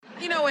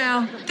You know,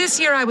 Al, this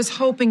year I was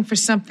hoping for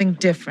something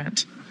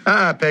different.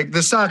 Peg,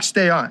 the socks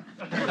stay on.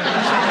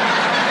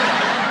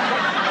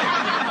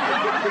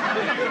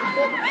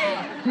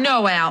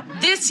 No, Al,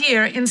 this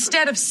year,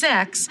 instead of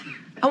sex,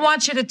 I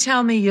want you to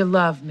tell me you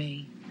love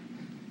me.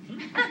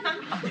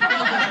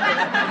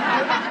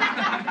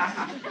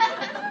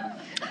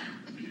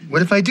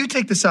 What if I do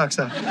take the socks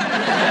off?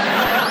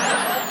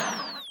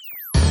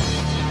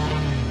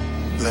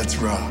 Let's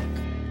rock.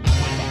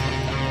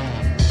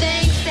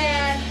 Thanks,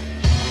 Dad.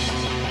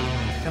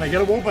 Can I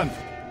get a whoopin'?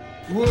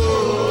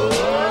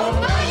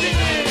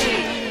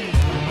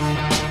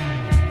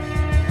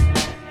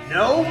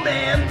 No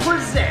Man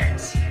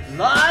presents,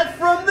 live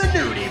from the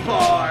nudie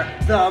bar,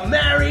 the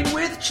Married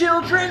with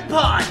Children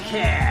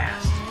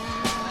podcast.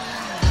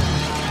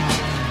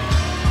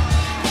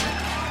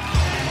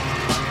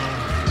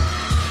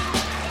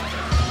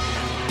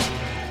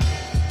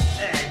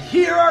 And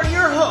here are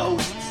your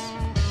hosts,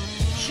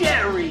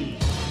 Jerry,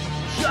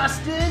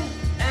 Justin,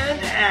 and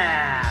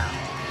Al.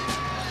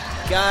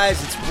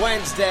 Guys, it's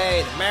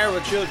Wednesday. The Married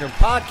with Children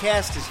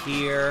podcast is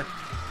here.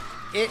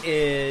 It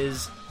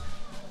is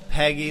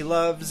Peggy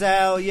Loves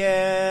Al,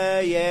 yeah,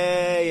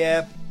 yeah,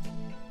 yeah.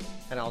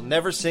 And I'll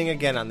never sing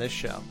again on this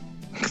show.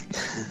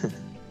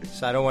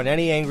 So I don't want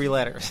any angry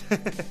letters.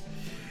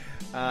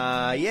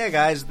 Yeah,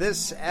 guys,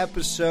 this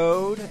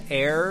episode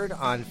aired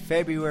on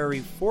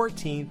February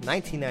 14th,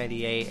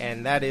 1998,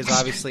 and that is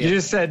obviously... You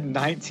just said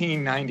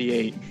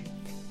 1998.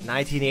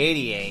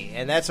 1988,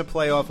 and that's a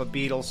play off a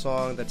Beatles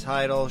song, the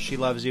title, She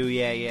Loves You,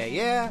 Yeah, Yeah,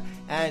 Yeah,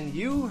 and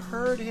you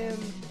heard him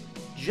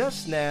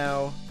just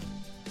now,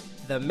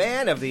 the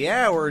man of the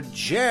hour,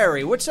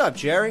 Jerry. What's up,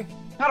 Jerry?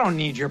 I don't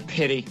need your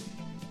pity.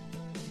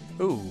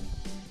 Ooh,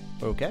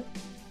 okay.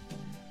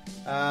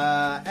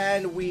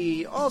 And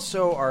we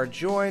also are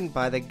joined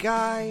by the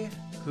guy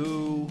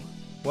who,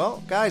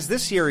 well, guys,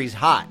 this year he's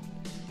hot.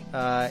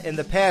 In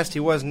the past, he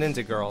wasn't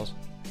into girls.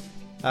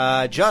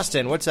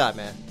 Justin, what's up,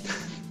 man?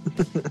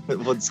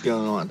 What's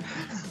going on?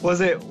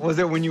 Was it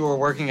when you were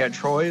working at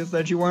Troy's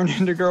that you weren't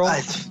into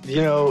girls?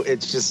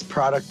 It's just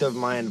product of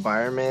my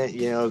environment,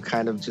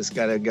 kind of just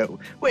gotta go.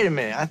 Wait a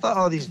minute, I thought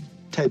all these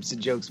types of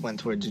jokes went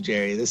towards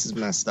Jerry. This is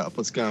messed up.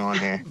 What's going on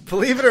here?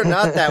 Believe it or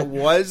not, that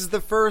was the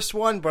first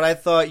one, but I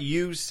thought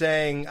you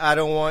saying, I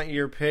don't want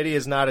your pity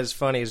is not as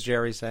funny as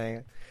Jerry saying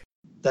it.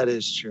 That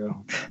is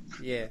true.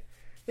 Yeah.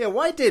 Yeah,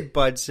 why did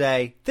Bud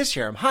say, this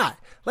year I'm hot?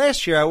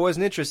 Last year I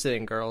wasn't interested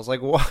in girls.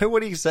 Like, why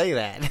would he say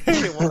that?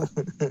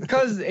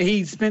 Because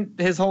he spent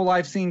his whole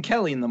life seeing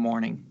Kelly in the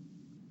morning.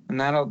 And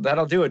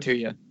that'll do it to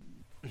you.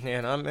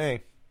 Yeah, not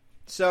me.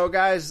 So,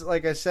 guys,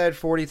 like I said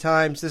 40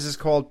 times, this is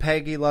called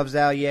Peggy Loves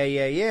Al, yeah,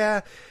 yeah,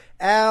 yeah.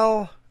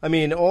 All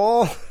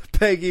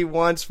Peggy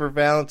wants for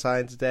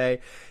Valentine's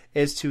Day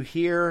is to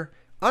hear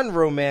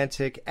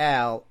unromantic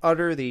Al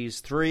utter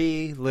these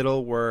three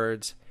little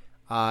words,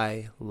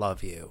 I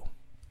love you.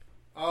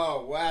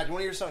 Oh, wow. Do you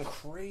want to hear something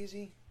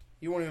crazy?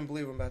 You won't even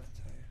believe what I'm about to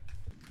tell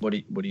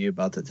you. What are you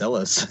about to tell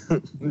us?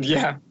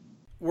 Yeah.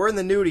 We're in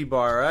the nudie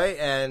bar, right?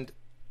 And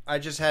I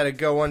just had to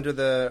go under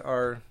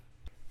our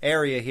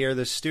area here,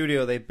 the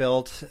studio they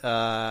built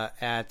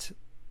at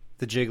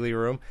the Jiggly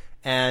Room,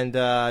 and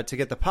to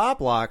get the pop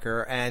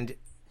locker, and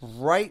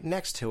right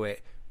next to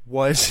it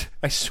was,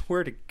 I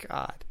swear to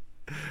God,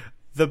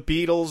 the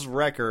Beatles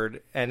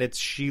record, and it's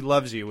She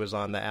Loves You was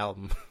on the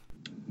album.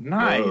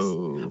 Nice.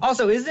 Whoa.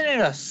 Also, isn't it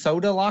a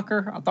soda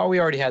locker? I thought we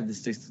already had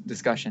this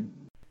discussion.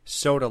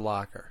 Soda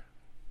locker.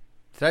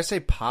 Did I say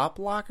pop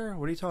locker?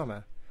 What are you talking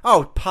about?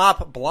 Oh,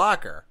 pop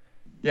blocker.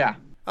 Yeah.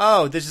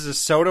 Oh, this is a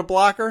soda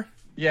blocker?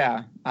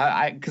 Yeah.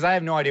 Because I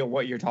have no idea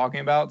what you're talking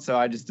about, so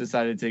I just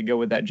decided to go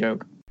with that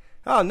joke.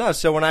 Oh, no.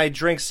 So when I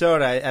drink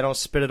soda, I don't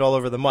spit it all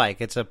over the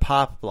mic. It's a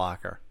pop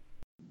blocker.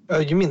 Oh,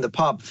 you mean the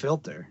pop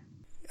filter?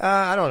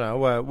 I don't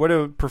know. What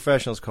do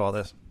professionals call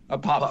this? A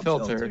pop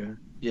filter.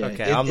 Yeah,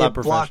 okay, I'm not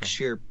professional. It blocks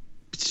your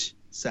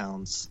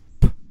sounds.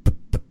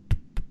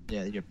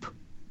 Yeah, your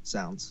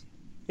sounds.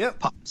 Yep.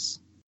 Pops.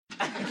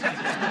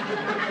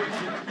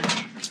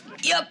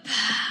 Yep.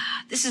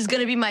 This is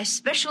gonna be my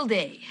special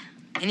day.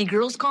 Any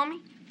girls call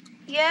me?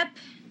 Yep.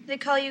 They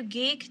call you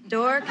geek,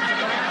 dork,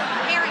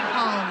 Harry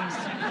Collins.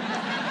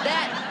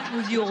 That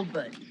was the old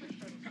Bud.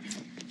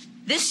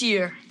 This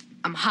year,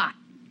 I'm hot.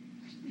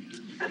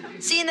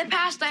 See, in the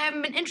past, I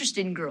haven't been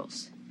interested in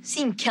girls.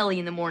 Seeing Kelly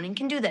in the morning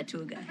can do that to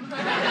a guy.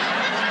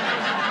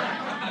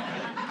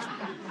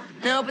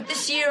 No, but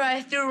this year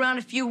I threw around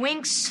a few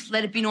winks,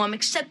 let it be known I'm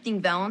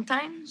accepting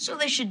Valentine, so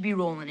they should be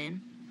rolling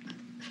in.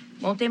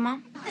 Won't they,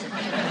 Mom?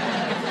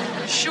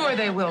 Sure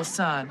they will,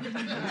 son.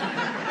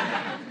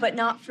 But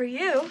not for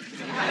you. Well,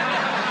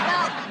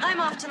 I'm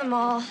off to the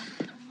mall.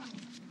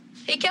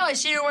 Hey, Kelly, I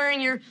see you're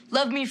wearing your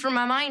Love Me For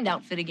My Mind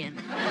outfit again.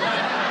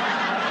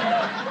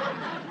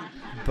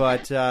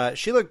 But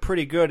she looked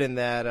pretty good in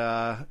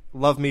that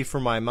Love Me For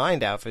My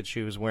Mind outfit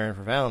she was wearing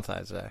for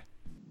Valentine's Day.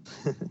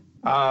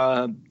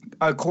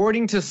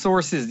 According to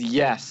sources,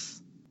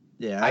 yes.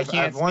 Yeah, I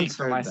can't I've once speak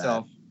for heard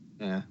myself.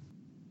 That. Yeah.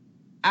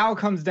 Al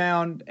comes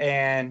down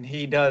and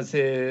he does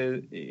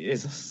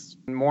his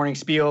morning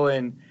spiel,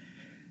 and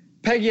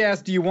Peggy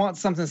asks, do you want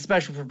something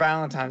special for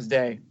Valentine's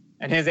Day?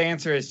 And his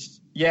answer is,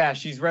 yeah,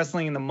 she's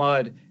wrestling in the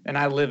mud, and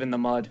I live in the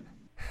mud.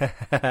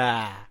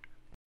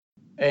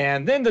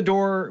 And then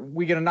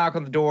we get a knock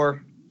on the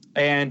door,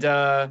 and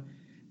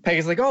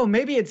Peggy's like, oh,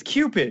 maybe it's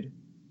Cupid.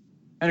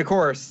 And of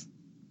course,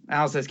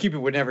 Al says Cupid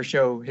would never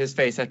show his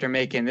face after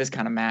making this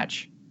kind of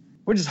match,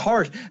 which is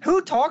harsh.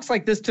 Who talks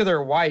like this to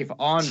their wife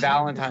on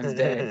Valentine's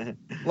Day?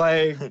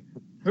 Like,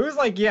 who's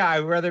like, yeah, I'd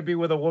rather be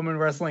with a woman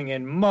wrestling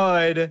in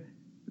mud,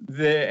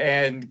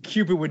 and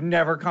Cupid would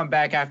never come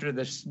back after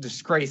the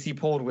disgrace he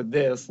pulled with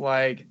this.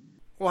 Like,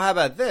 well, how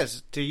about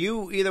this? Do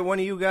you, either one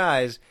of you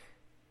guys,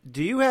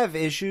 do you have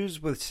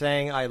issues with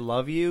saying I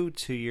love you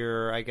to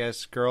your, I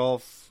guess,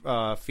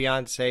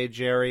 fiance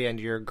Jerry and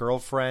your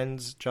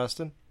girlfriends,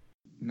 Justin?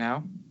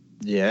 No.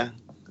 Yeah.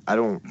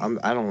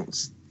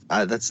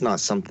 That's not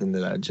something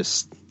that I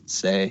just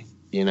say,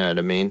 you know what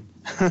I mean?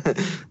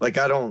 Like,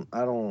 I don't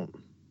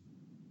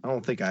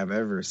think I've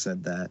ever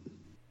said that.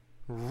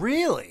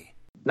 Really?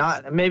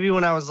 Not, maybe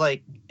when I was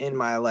like in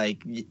my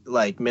like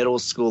middle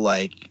school,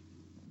 like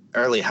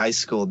early high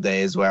school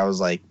days where I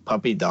was like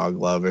puppy dog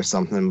love or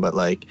something, but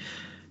like,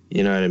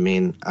 you know what I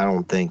mean? I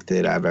don't think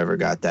that I've ever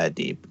got that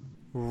deep.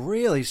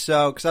 Really?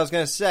 So, because I was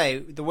going to say,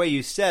 the way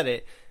you said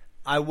it,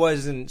 I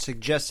wasn't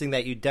suggesting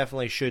that you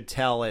definitely should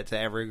tell it to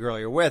every girl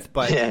you're with,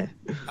 but yeah.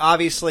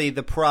 Obviously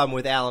the problem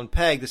with Alan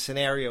Pegg, the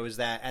scenario is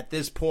that at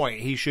this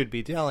point he should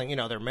be telling,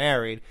 they're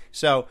married.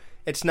 So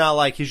it's not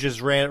like he's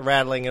just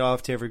rattling it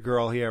off to every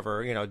girl he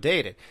ever,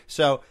 dated.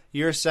 So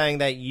you're saying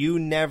that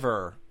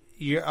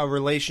a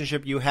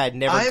relationship you had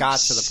never got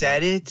to the point. I've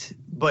said it,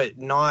 but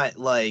not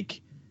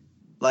like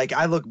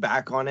I look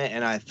back on it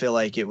and I feel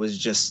like it was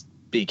just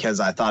because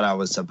I thought I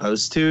was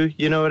supposed to,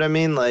 you know what I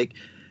mean? Like,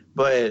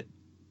 but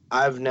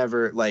I've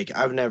never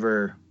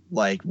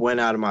went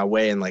out of my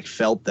way and like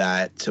felt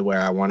that to where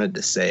I wanted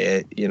to say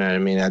it, you know what I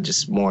mean? I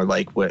just more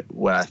like what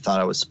I thought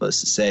I was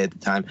supposed to say at the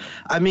time.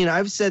 I mean,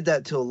 I've said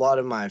that to a lot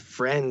of my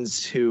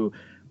friends who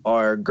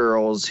are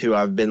girls who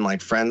I've been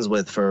like friends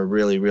with for a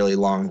really, really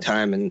long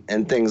time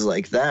and things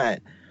like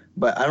that.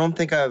 But I don't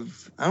think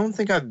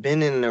I've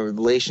been in a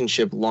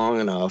relationship long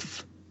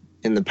enough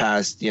in the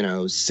past,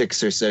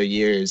 6 or so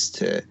years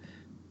to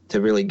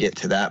really get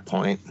to that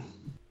point.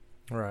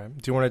 All right.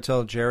 Do you want to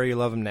tell Jerry you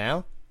love him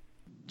now?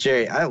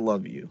 Jerry, I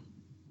love you.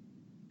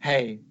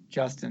 Hey,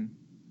 Justin,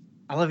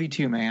 I love you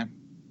too, man.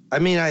 I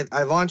mean,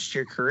 I launched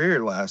your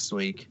career last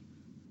week.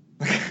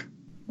 Did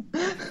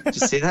you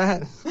see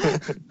that?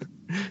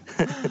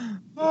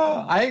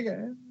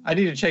 I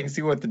need to check and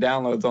see what the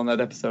downloads on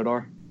that episode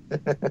are.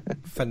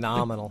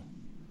 Phenomenal.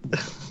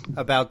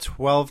 About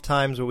 12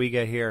 times what we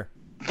get here.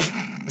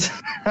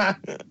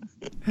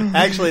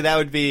 Actually, that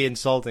would be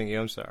insulting you.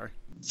 I'm sorry.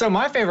 So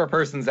my favorite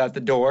person's at the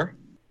door.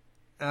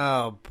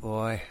 Oh,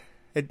 boy.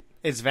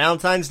 It's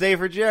Valentine's Day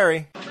for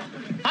Jerry.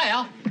 Hi,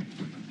 Al.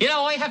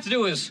 All you have to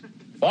do is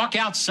walk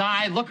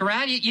outside, look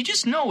around. You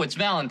just know it's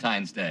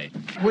Valentine's Day.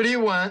 What do you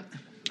want?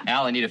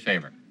 Al, I need a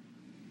favor.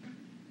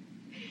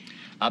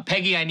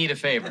 Peggy, I need a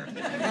favor.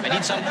 I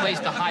need some place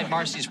to hide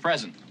Marcy's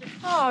present.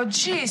 Oh,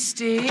 gee,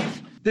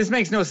 Steve. This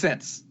makes no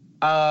sense.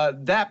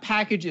 That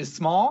package is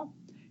small.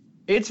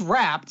 It's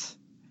wrapped.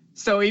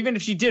 So even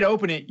if she did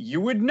open it, you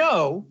would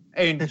know.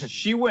 And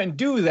she wouldn't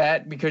do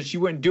that because she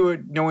wouldn't do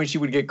it knowing she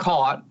would get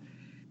caught.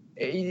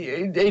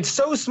 It's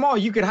so small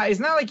you could hide. It's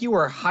not like you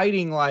were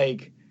hiding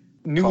like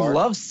new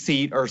love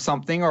seat or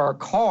something or a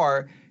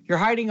car. You're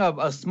hiding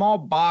a small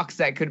box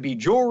that could be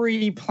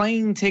jewelry,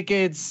 plane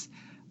tickets,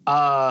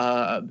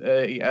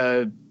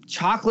 a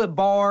chocolate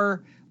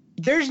bar.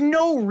 There's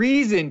no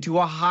reason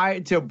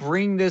to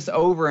bring this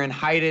over and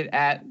hide it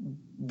at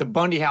the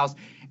Bundy house.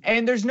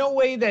 And there's no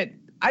way that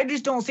I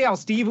just don't see how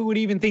Steve would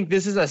even think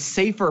this is a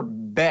safer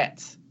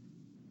bet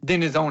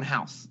than his own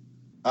house.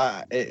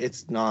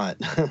 It's not.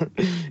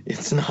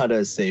 It's not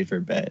a safer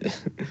bet.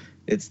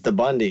 It's the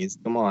Bundys.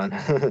 Come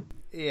on.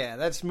 Yeah,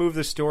 let's move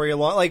the story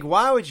along. Like,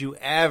 why would you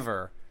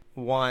ever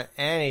want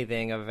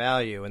anything of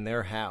value in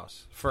their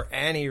house for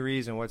any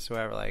reason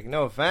whatsoever? Like,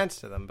 no offense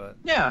to them, but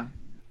yeah,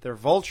 they're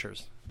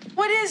vultures.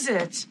 What is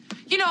it?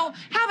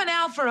 Having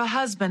Al for a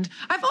husband,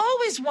 I've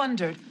always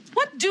wondered,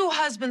 what do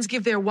husbands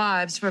give their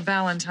wives for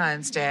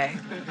Valentine's Day?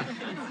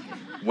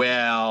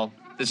 Well,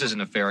 this isn't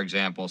a fair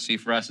example. See,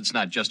 for us, it's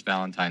not just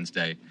Valentine's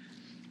Day.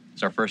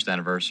 It's our first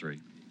anniversary.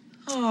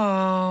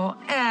 Oh,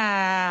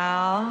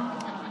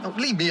 Al. Oh,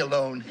 leave me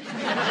alone.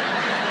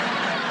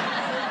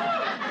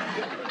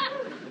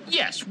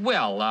 Yes,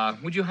 well,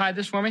 would you hide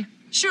this for me?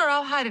 Sure,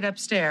 I'll hide it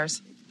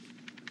upstairs.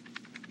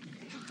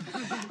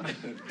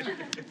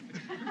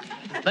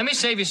 Let me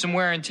save you some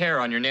wear and tear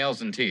on your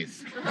nails and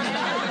teeth.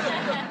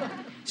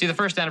 See, the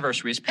first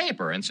anniversary is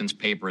paper, and since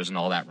paper isn't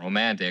all that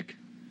romantic,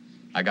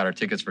 I got her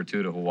tickets for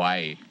 2 to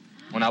Hawaii.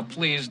 Well, now,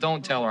 please,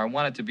 don't tell her. I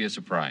want it to be a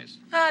surprise.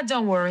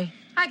 Don't worry.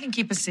 I can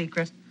keep a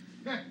secret.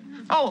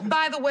 Oh,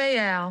 by the way,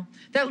 Al,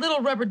 that little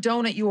rubber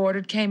donut you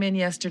ordered came in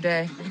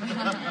yesterday.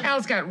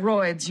 Al's got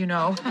roids,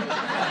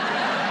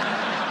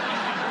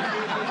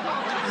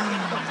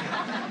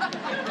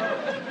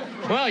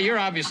 Well, you're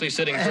obviously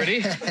sitting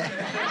pretty.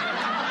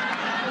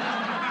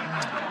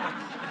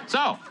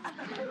 So,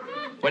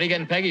 what are you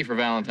getting Peggy for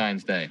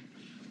Valentine's Day?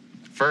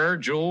 Fur,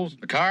 jewels,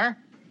 a car?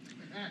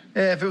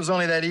 Yeah, if it was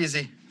only that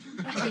easy.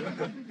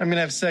 I'm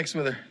gonna have sex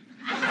with her.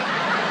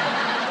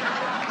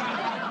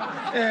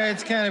 Yeah,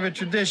 it's kind of a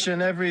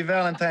tradition. Every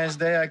Valentine's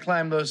Day, I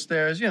climb those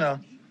stairs, you know,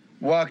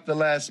 walk the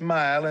last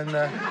mile and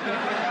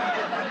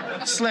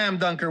slam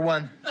dunk her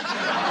one.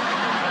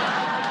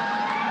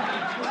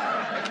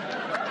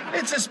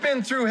 It's a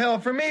spin through hell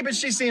for me, but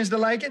she seems to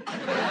like it.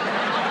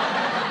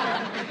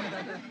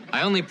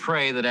 I only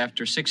pray that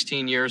after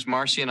 16 years,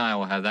 Marcy and I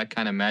will have that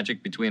kind of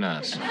magic between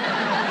us.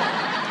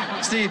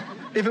 Steve,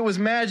 if it was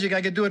magic,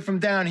 I could do it from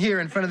down here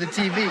in front of the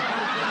TV.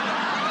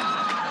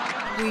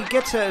 We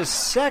get to a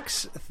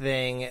sex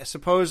thing.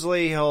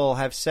 Supposedly he'll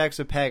have sex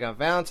with Peg on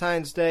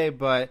Valentine's Day,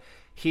 but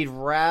he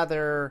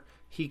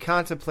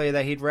contemplated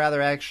that he'd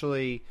rather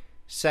actually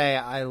say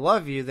I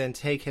love you than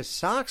take his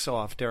socks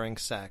off during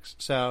sex.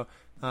 So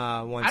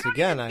once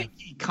again,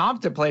 he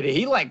contemplated.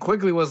 He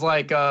quickly was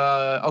like,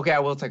 okay, I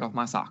will take off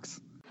my socks.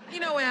 You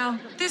know, Al,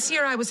 this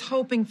year I was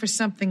hoping for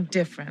something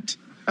different.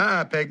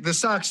 Peg, the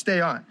socks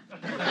stay on.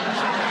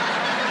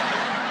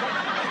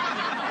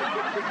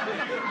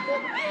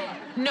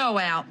 No,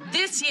 Al,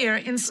 this year,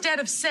 instead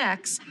of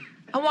sex,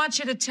 I want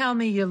you to tell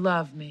me you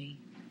love me.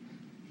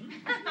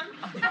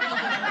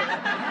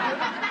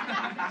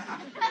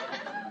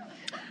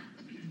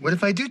 What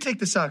if I do take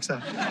the socks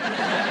off?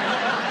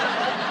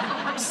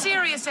 I'm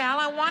serious, Al.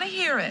 I want to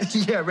hear it.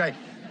 Yeah, right.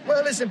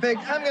 Well, listen, Peg,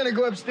 I'm going to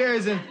go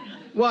upstairs and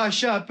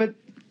wash up, but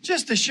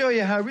just to show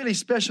you how really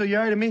special you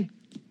are to me,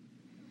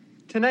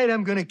 tonight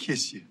I'm going to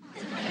kiss you.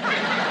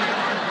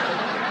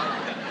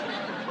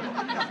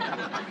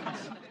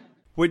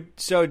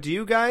 So do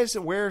you guys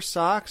wear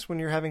socks when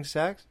you're having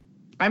sex?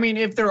 I mean,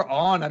 if they're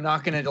on, I'm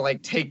not going to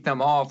take them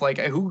off.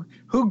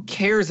 Who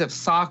cares if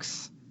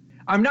socks?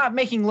 I'm not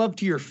making love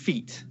to your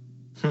feet.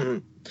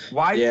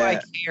 Why do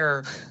I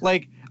care?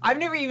 I've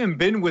never even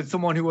been with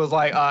someone who was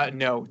like,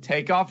 no,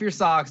 take off your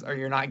socks or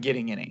you're not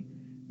getting any.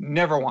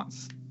 Never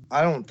once.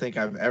 I don't think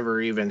I've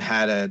ever even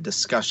had a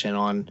discussion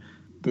on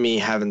me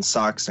having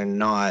socks or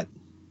not.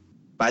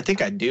 But I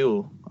think I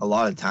do a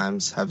lot of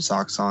times have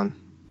socks on.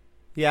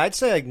 Yeah, I'd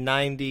say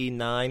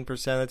 99%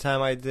 of the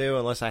time I do,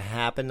 unless I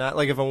happen not.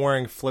 If I'm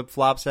wearing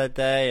flip-flops that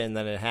day and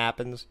then it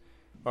happens.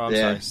 Or I'm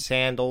sorry,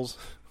 sandals,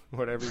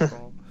 whatever you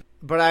call them.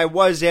 But I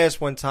was asked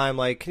one time,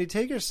 can you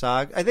take your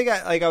socks? I think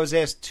I was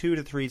asked 2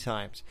 to 3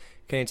 times,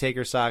 can you take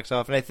your socks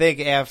off? And I think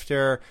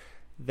after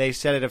they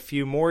said it a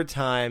few more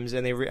times,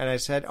 and I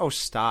said, oh,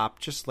 stop,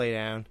 just lay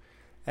down.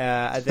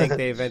 I think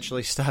they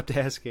eventually stopped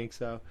asking.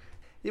 So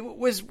it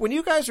was when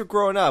you guys were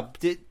growing up.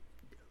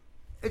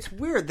 It's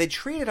weird. They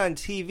treat it on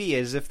TV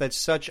as if that's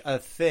such a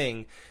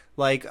thing.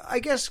 I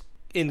guess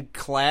in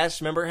class,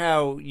 remember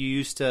how you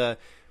used to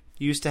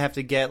have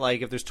to get,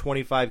 if there's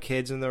 25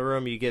 kids in the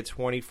room, you get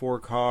 24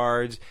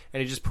 cards,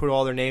 and you just put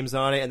all their names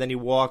on it, and then you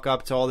walk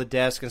up to all the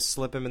desks and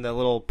slip them in the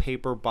little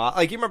paper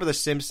box. You remember The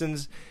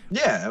Simpsons?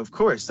 Yeah, of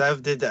course. I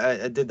did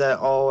that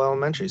all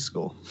elementary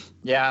school.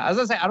 Yeah, I was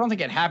going to say, I don't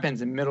think it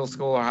happens in middle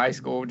school or high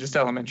school, just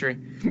elementary.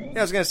 Yeah,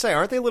 I was going to say,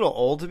 aren't they a little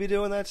old to be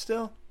doing that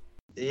still?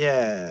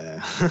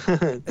 Yeah.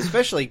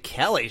 Especially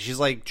Kelly. She's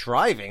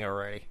driving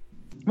already.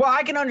 Well,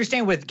 I can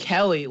understand with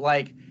Kelly,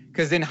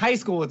 because in high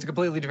school it's a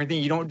completely different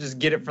thing. You don't just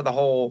get it for the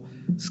whole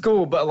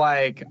school, but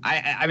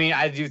I mean,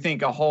 I do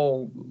think a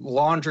whole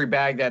laundry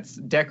bag that's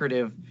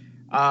decorative,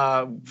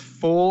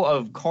 full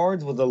of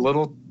cards was a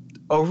little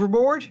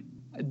overboard.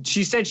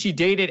 She said she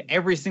dated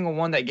every single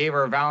one that gave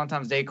her a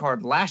Valentine's Day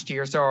card last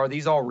year. So are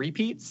these all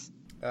repeats?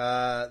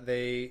 I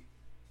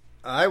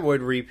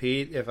would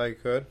repeat if I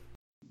could.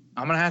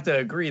 I'm going to have to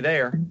agree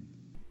there.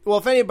 Well,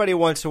 if anybody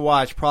wants to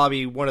watch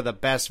probably one of the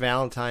best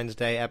Valentine's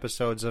Day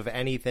episodes of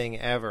anything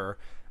ever,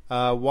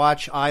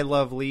 watch I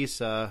Love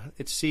Lisa.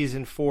 It's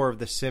season 4 of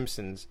The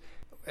Simpsons.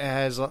 It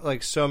has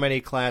so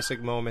many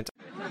classic moments.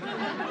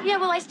 Yeah,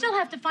 well, I still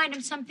have to find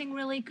him something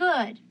really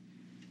good.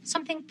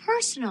 Something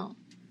personal.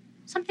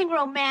 Something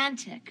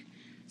romantic.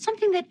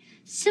 Something that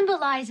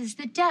symbolizes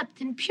the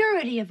depth and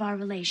purity of our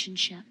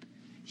relationship.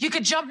 You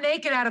could jump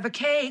naked out of a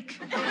cake.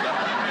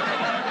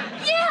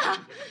 Yeah,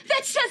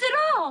 that says it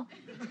all.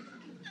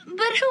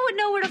 But who would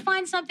know where to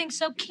find something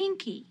so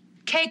kinky?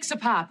 Cakes are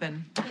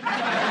poppin'.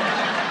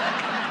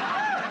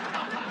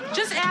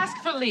 Just ask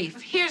for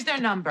Leaf. Here's their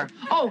number.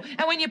 Oh,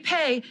 and when you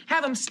pay,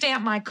 have them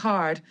stamp my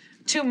card.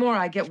 2 more,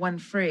 I get 1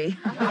 free.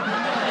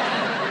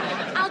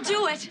 I'll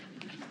do it.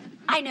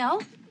 I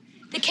know.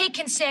 The cake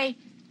can say,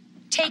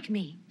 take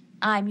me,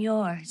 I'm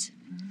yours.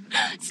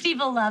 Steve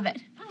will love it.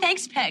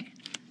 Thanks, Peg.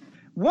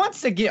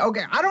 Once again,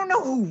 okay, I don't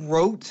know who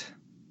wrote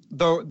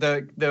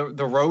the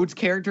Rhodes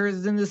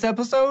characters in this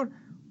episode,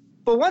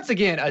 but once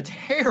again, a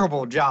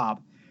terrible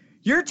job.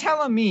 You're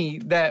telling me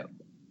that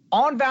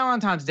on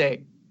Valentine's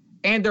Day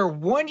and their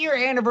 1-year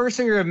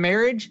anniversary of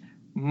marriage,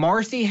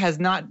 Marcy has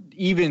not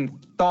even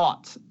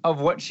thought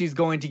of what she's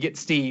going to get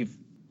Steve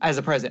as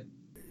a present.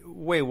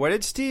 Wait, what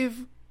did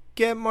Steve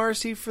get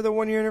Marcy for the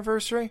 1-year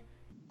anniversary?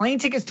 plane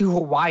tickets to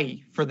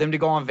Hawaii for them to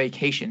go on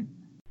vacation.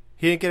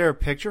 He didn't get her a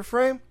picture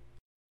frame?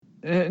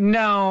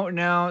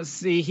 No.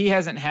 See, he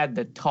hasn't had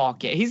the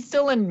talk yet. He's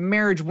still in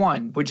marriage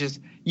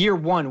year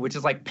one, which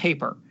is like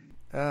paper.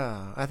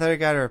 Oh, I thought he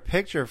got her a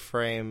picture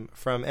frame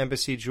from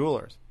Embassy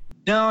Jewelers.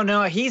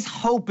 No, he's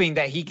hoping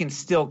that he can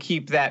still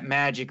keep that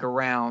magic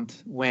around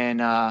when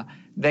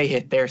they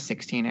hit their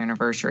 16th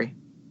anniversary.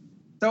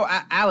 So,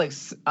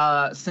 Alex,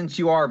 since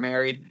you are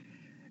married,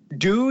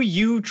 do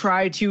you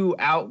try to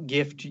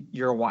outgift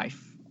your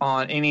wife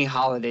on any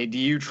holiday? Do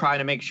you try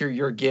to make sure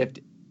your gift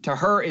to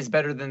her is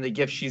better than the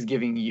gift she's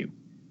giving you?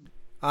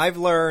 I've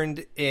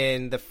learned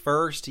in the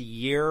first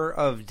year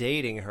of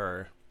dating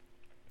her,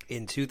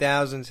 in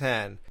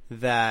 2010,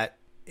 that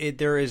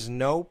there is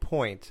no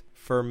point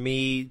for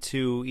me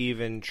to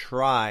even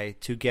try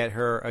to get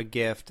her a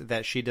gift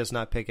that she does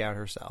not pick out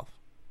herself.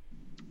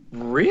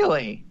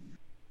 Really?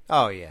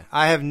 Oh, yeah.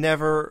 I have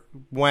never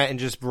went and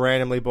just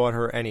randomly bought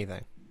her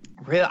anything.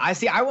 Really?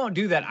 I won't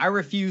do that. I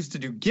refuse to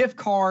do gift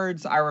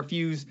cards. I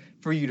refuse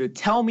for you to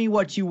tell me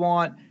what you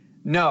want.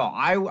 No,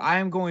 I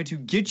am going to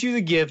get you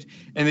the gift,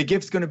 and the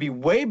gift's going to be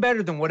way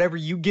better than whatever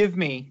you give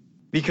me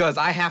because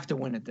I have to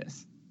win at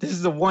this. This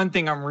is the one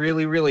thing I'm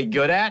really, really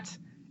good at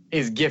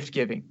is gift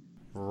giving.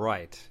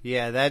 Right.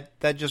 Yeah,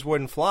 that just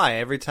wouldn't fly.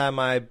 Every time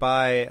I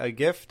buy a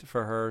gift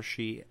for her,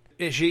 she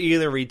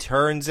either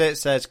returns it,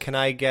 says, can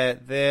I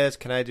get this?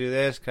 Can I do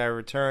this? Can I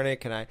return it?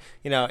 Can I,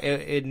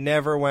 it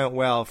never went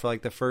well for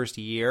like the first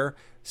year.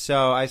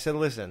 So I said,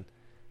 listen,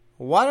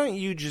 why don't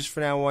you just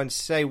for now on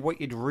say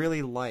what you'd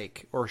really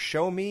like or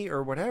show me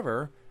or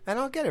whatever, and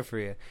I'll get it for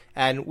you.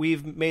 And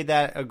we've made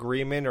that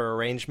agreement or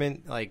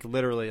arrangement like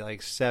literally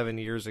like 7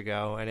 years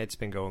ago, and it's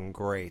been going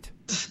great.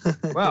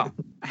 Well,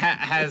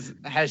 has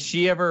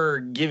she ever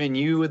given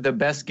you the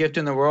best gift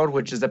in the world,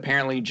 which is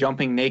apparently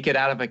jumping naked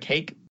out of a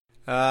cake?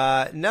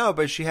 No,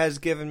 but she has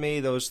given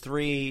me those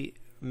 3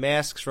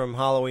 masks from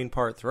Halloween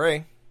Part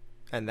 3,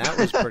 and that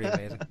was pretty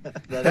amazing.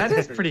 that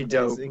is pretty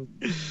dope.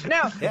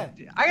 Now, yeah.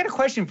 I got a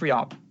question for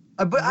y'all.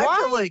 But I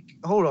feel like,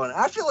 hold on,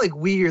 I feel like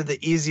we are the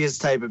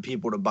easiest type of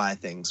people to buy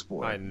things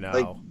for. I know.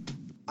 Like,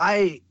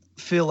 I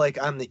feel like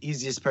I'm the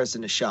easiest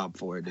person to shop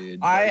for, dude.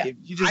 If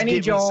you just I give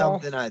need me y'all...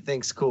 something I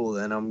think's cool,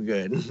 then I'm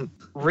good.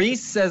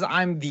 Reese says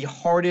I'm the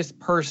hardest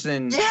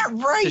person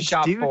to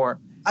shop dude. for.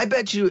 I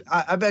bet you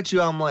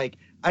I'm like,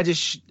 I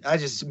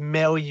just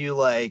mail you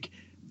like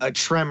a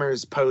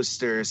Tremors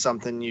poster or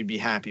something, you'd be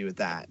happy with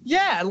that.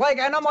 Yeah,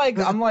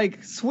 I'm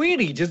like,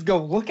 sweetie, just go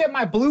look at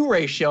my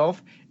Blu-ray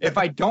shelf. If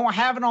I don't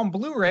have it on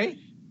Blu-ray,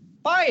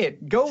 buy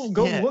it. Go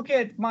look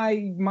at my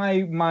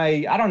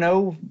I don't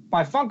know,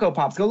 my Funko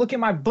Pops. Go look at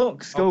my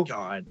books. Go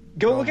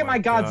look at my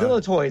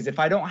Godzilla toys. If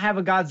I don't have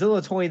a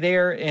Godzilla toy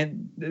there,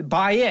 and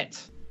buy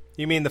it.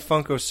 You mean the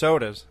Funko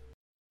sodas?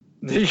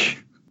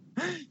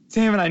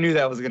 Damn it, I knew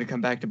that was going to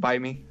come back to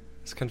bite me.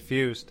 It's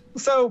confused.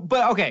 So,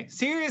 but okay,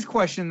 serious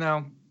question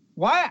though.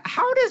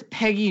 How does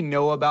Peggy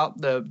know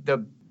about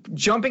the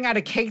jumping out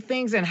of cake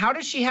things, and how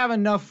does she have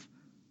enough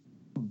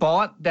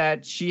bought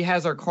that she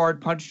has her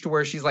card punched to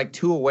where she's like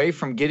 2 away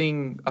from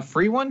getting a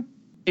free one?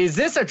 Is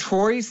this a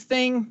Troy's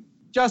thing,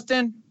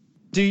 Justin?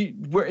 Do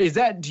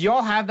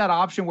y'all have that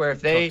option where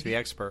if they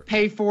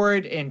pay for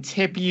it and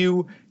tip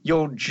you,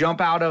 you'll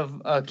jump out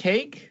of a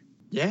cake?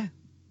 Yeah,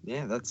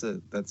 that's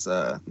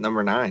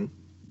number 9.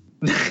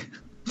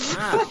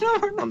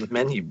 On the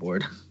menu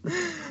board.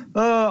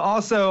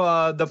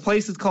 Also, the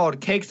place is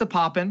called Cakes a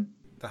Poppin'.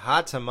 The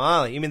hot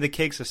tamale. You mean the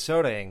cakes of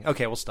sodaing?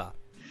 Okay, we'll stop.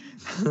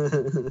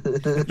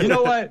 You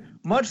know what?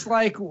 Much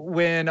like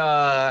when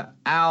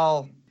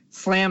Al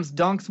slams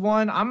dunks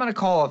one, I'm going to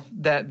call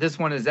that this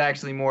one is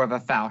actually more of a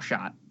foul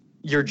shot.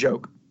 Your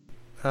joke.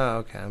 Oh,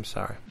 okay. I'm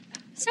sorry.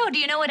 So, do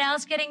you know what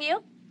Al's getting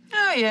you?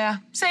 Oh, yeah.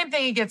 Same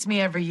thing he gets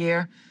me every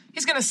year.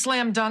 He's going to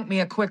slam dunk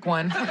me a quick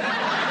one.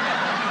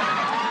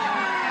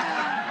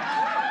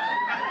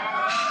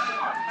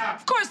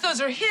 Of course,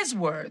 those are his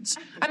words.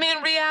 I mean,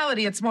 in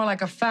reality, it's more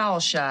like a foul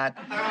shot.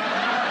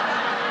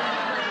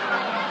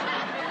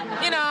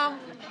 You know,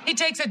 he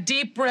takes a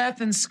deep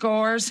breath and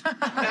scores. Sure,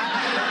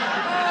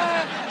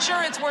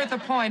 it's worth a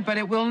point, but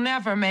it will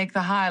never make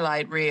the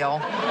highlight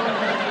reel.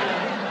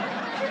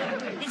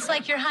 It's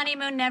like your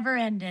honeymoon never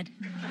ended.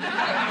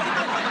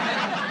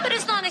 But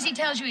as long as he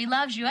tells you he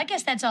loves you, I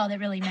guess that's all that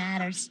really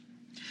matters.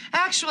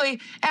 Actually,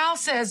 Al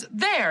says,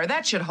 there,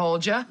 that should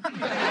hold you.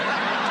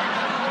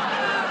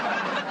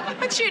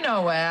 But you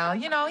know Al,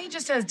 he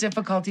just has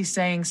difficulty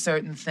saying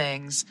certain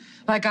things.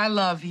 Like, I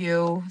love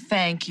you,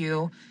 thank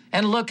you,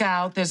 and look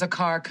out, there's a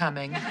car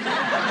coming.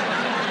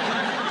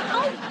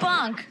 Oh,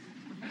 bunk.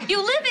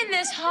 You live in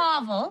this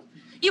hovel,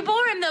 you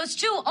bore him those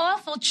 2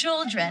 awful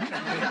children,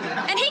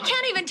 and he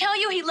can't even tell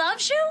you he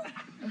loves you?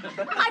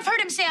 I've heard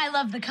him say, I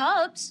love the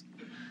Cubs.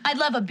 I'd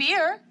love a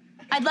beer.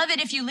 I'd love it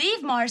if you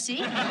leave,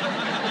 Marcy.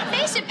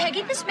 Face it,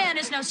 Peggy, this man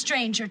is no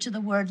stranger to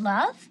the word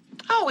love.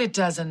 Oh, it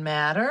doesn't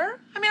matter.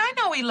 I mean, I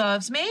know he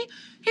loves me.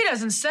 He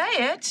doesn't say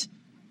it.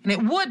 And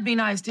it would be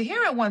nice to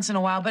hear it once in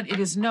a while, but it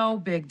is no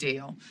big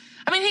deal.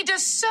 I mean, he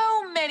does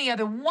so many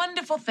other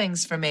wonderful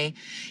things for me.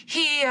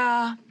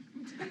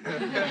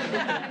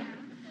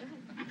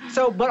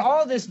 So, but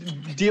all of this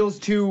deals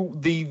to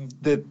the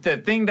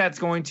thing that's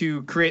going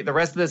to create the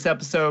rest of this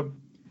episode.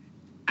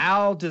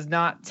 Al does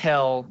not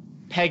tell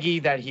Peggy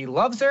that he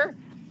loves her,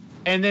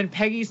 and then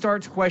Peggy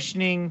starts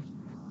questioning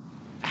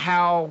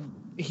how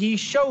he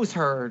shows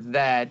her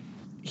that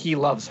he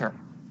loves her.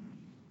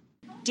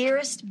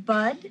 Dearest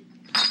Bud?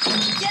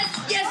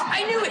 Yes,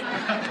 I knew it.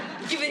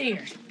 Give it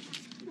here.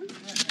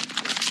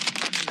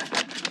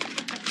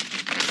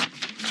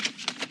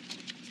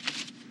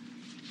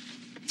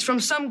 It's from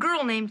some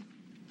girl named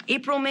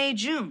April, May,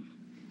 June.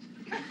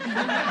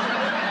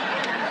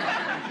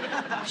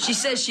 She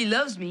says she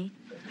loves me,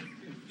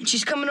 and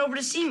she's coming over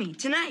to see me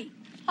tonight.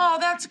 Oh,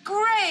 that's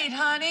great,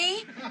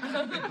 honey.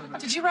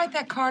 Did you write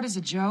that card as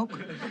a joke?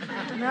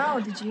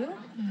 No, did you?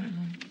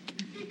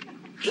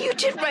 You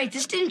did write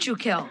this, didn't you,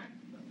 Kel?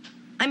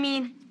 I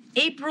mean,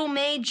 April,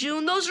 May,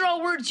 June, those are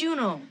all words you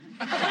know.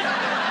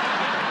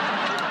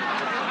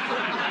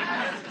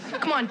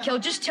 Come on, Kel,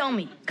 just tell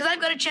me, because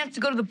I've got a chance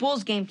to go to the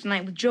Bulls game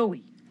tonight with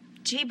Joey.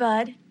 Gee,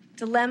 Bud,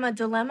 dilemma.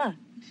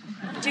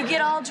 Do you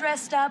get all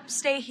dressed up,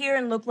 stay here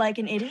and look like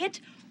an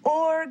idiot?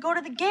 Or go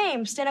to the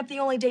game, stand up the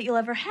only date you'll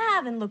ever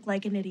have and look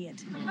like an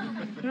idiot?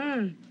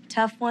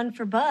 Tough one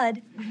for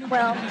Bud.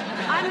 Well,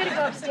 I'm gonna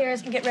go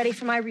upstairs and get ready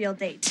for my real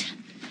date.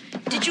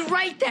 Did you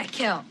write that,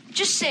 Kel?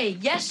 Just say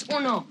yes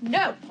or no.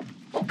 No.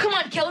 Oh, come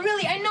on, Kel,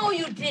 really? I know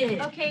you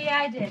did. Okay, yeah,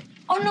 I did.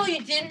 Oh, no,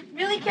 you didn't.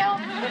 Really, Kel?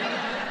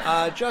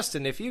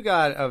 Justin, if you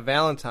got a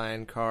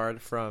Valentine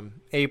card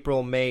from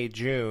April, May,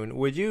 June,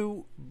 would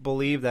you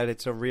believe that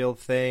it's a real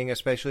thing,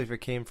 especially if it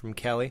came from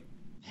Kelly?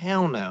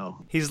 Hell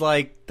no. He's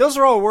like, those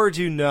are all words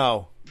you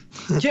know.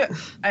 Yeah.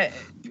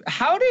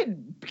 How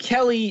did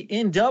Kelly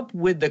end up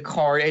with the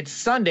card? It's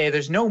Sunday.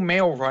 There's no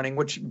mail running,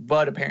 which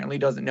Bud apparently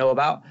doesn't know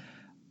about.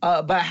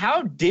 But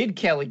how did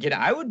Kelly get it?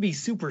 I would be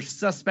super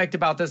suspect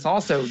about this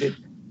also. Did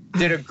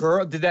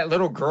that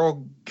little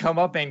girl come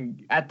up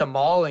and at the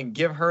mall and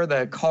give her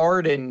the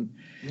card? And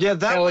yeah,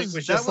 that Kelly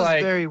was just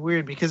like, very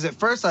weird, because at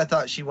first I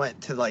thought she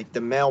went to like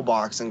the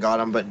mailbox and got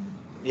them, but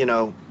you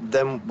know,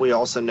 then we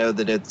also know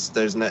that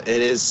it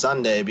is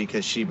Sunday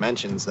because she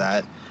mentions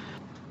that.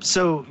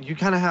 So you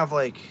kind of have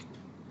like,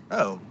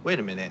 oh, wait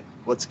a minute,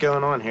 what's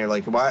going on here?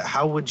 Like, why?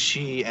 How would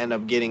she end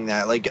up getting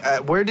that? Like,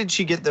 where did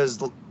she get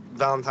those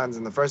Valentines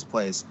in the first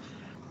place?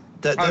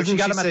 She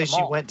got them at the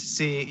mall. She went to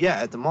see,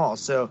 at the mall.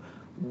 So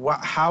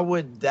how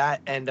would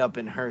that end up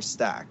in her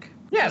stack?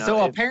 Yeah, You know,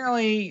 so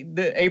apparently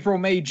the April,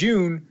 May,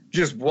 June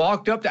just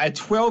walked up to a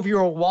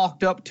 12-year-old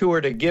walked up to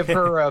her to give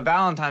her a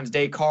Valentine's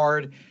Day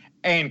card,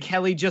 and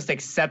Kelly just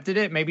accepted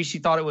it. Maybe she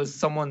thought it was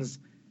someone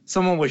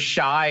was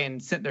shy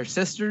and sent their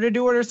sister to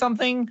do it or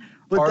something.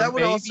 But or that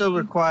would also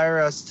require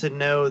us to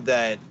know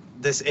that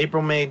this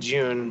April, May,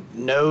 June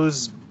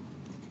knows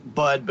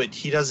Bud, but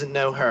he doesn't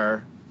know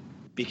her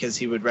because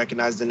he would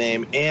recognize the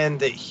name, and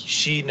that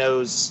she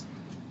knows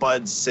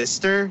Bud's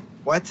sister.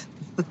 What?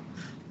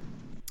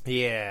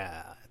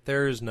 Yeah,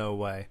 there's no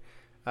way.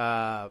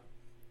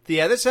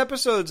 This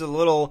episode's a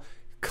little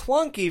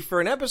clunky for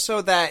an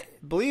episode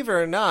that, believe it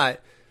or not,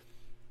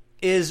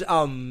 is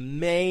a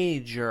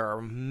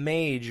major,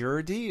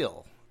 major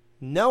deal.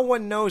 No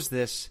one knows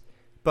this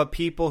but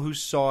people who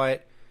saw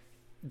it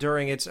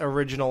during its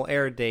original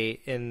air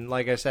date in,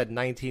 like I said,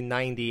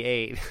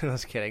 1998. I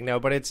was kidding. No,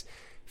 but it's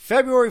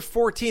February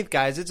 14th,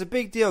 guys. It's a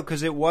big deal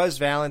because it was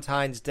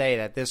Valentine's Day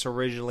that this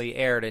originally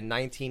aired in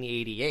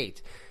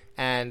 1988.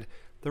 And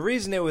the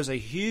reason it was a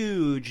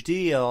huge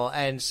deal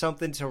and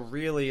something to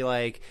really,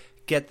 like,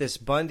 get this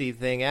Bundy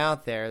thing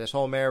out there, this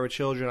whole Married with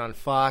Children on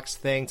Fox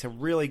thing, to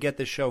really get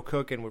the show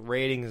cooking with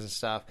ratings and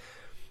stuff.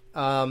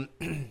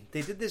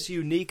 They did this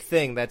unique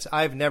thing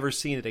I've never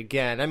seen it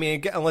again. I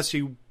mean, unless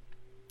you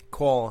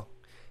call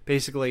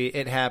basically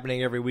it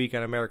happening every week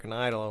on American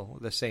Idol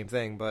the same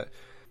thing, but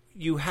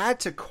you had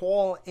to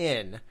call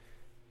in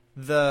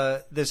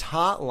this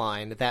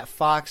hotline that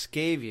Fox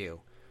gave you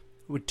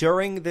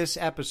during this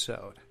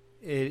episode.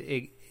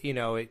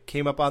 It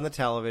came up on the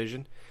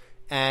television,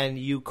 and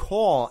you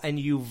call and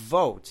you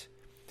vote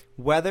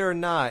whether or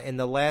not in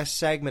the last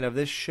segment of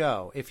this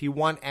show, if you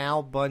want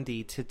Al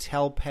Bundy to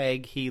tell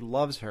Peg he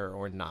loves her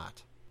or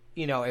not.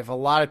 You know, if a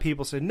lot of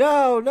people said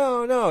no,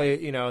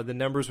 the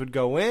numbers would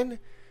go in,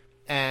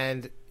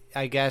 and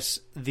I guess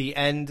after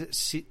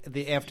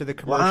the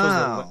commercials.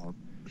 Wow.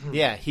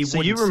 Yeah, he.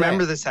 So you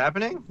remember this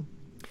happening?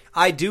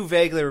 I do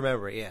vaguely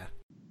remember. Yeah.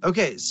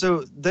 Okay,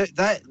 so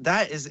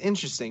that is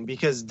interesting,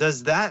 because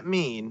does that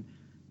mean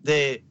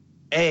that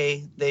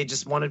they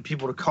just wanted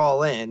people to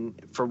call in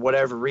for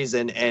whatever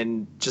reason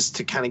and just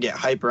to kind of get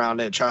hype around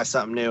it, try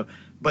something new,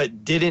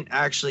 but didn't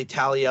actually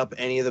tally up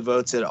any of the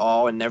votes at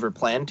all and never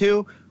planned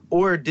to?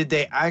 Or did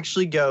they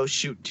actually go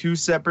shoot two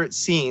separate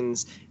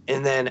scenes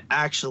and then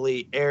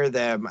actually air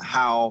them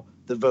how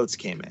the votes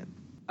came in?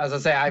 As I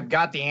say, I've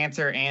got the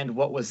answer and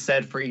what was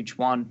said for each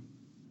one.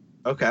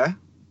 Okay.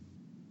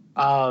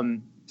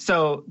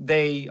 So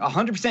they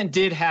 100%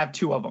 did have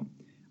two of them.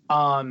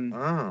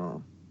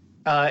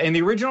 In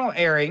the original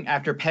airing,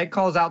 after Peg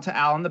calls out to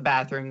Al in the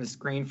bathroom, the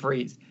screen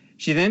freezes.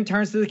 She then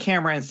turns to the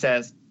camera and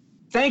says,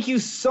 "Thank you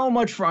so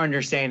much for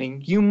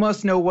understanding. You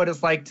must know what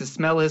it's like to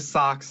smell his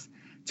socks,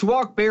 to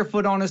walk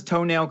barefoot on his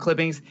toenail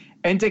clippings,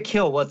 and to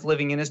kill what's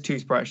living in his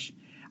toothbrush.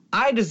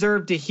 I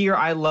deserve to hear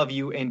I love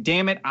you, and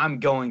damn it, I'm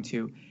going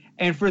to.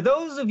 And for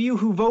those of you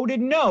who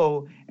voted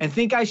no and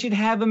think I should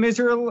have a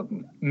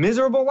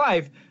miserable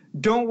life,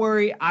 don't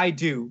worry, I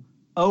do.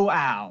 Oh,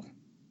 Al."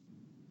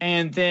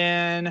 And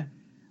then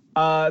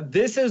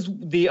this is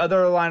the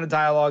other line of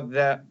dialogue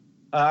that,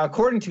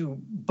 according to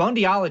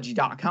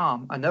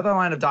Bundyology.com, another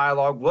line of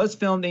dialogue was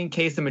filmed in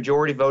case the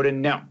majority voted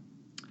no.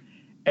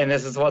 And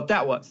this is what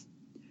that was.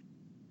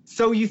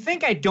 "So you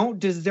think I don't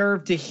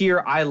deserve to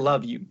hear I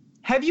love you?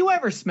 Have you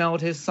ever smelled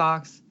his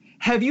socks?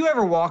 Have you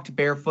ever walked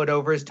barefoot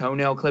over his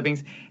toenail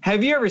clippings?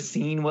 Have you ever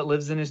seen what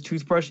lives in his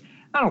toothbrush?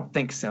 I don't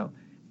think so.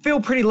 Feel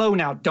pretty low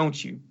now,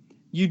 don't you?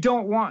 You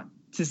don't want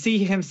to see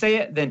him say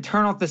it? Then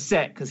turn off the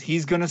set, because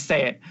he's going to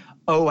say it.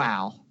 Oh,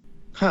 Al."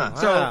 Huh.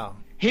 So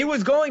he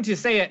was going to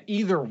say it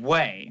either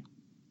way.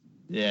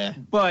 Yeah.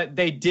 But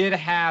they did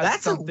have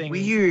That's something. a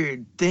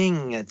weird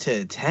thing to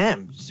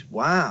attempt.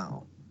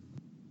 Wow.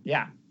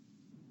 Yeah.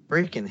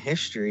 Breaking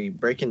history,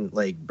 breaking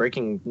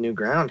new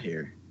ground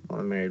here on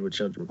the Married with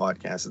Children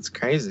podcast. It's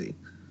crazy.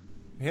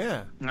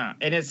 Yeah.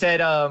 And it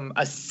said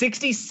a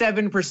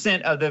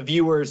 67% of the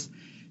viewers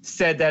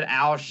said that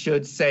Al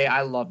should say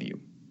I love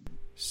you.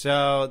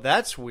 So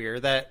that's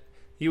weird that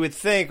you would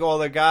think all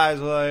the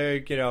guys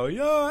like,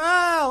 yo,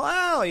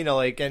 Al,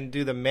 and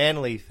do the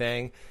manly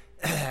thing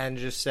and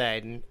just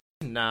say,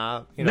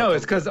 nah. No,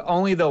 it's because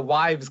only the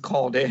wives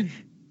called in.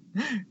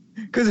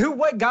 Because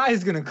what guy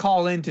is going to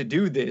call in to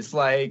do this?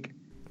 Right.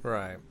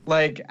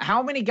 Like,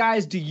 how many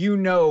guys do you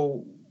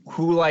know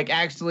who,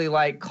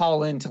 actually,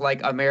 call in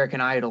to,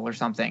 American Idol or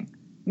something?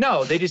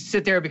 No, they just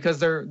sit there because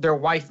their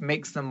wife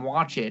makes them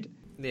watch it.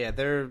 Yeah,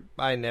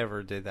 I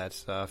never did that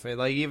stuff.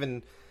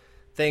 Even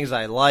things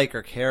I like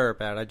or care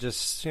about, I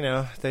just,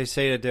 they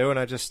say to do, and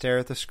I just stare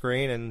at the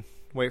screen and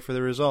wait for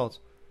the results.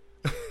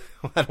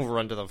 I don't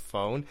run to the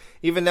phone.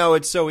 Even though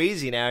it's so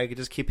easy now, you can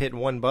just keep hitting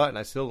one button,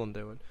 I still don't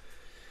do it.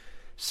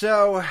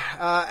 So,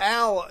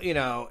 Al,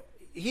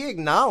 he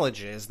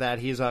acknowledges that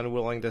he's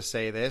unwilling to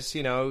say this.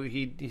 He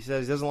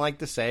says he doesn't like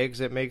to say it because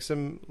it makes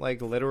him,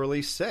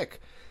 literally sick.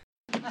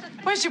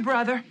 Where's your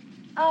brother?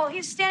 Oh,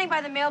 he's standing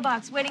by the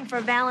mailbox waiting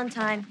for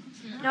Valentine.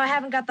 No, I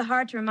haven't got the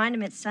heart to remind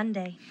him it's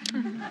Sunday.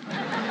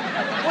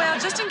 Well,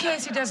 just in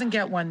case he doesn't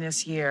get one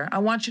this year, I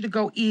want you to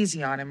go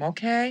easy on him,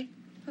 okay?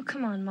 Oh,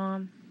 come on,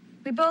 Mom.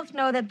 We both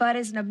know that Bud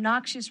is an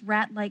obnoxious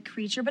rat-like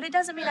creature, but it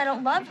doesn't mean I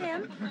don't love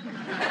him. He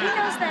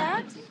knows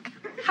that.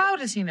 How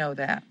does he know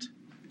that?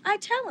 I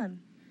tell him.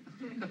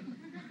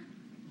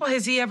 Well,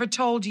 has he ever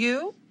told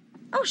you?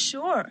 Oh,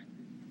 sure.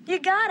 You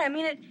got it. I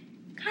mean, it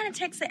kind of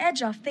takes the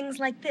edge off things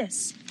like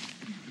this.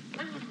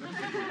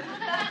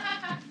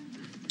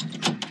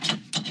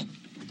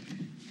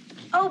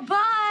 Oh,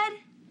 Bud,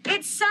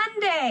 it's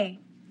Sunday.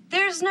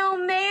 There's no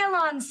mail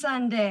on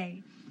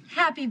Sunday.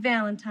 Happy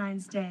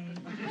Valentine's Day.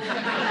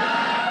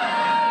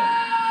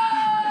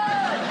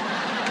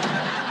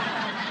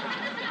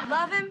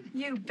 Love him?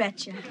 You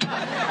betcha.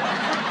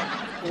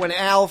 When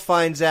Al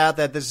finds out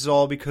that this is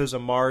all because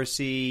of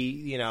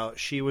Marcy,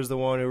 she was the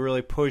one who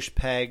really pushed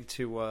Peg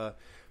to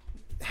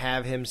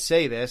have him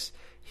say this,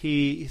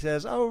 he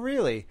says, "Oh,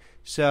 really?"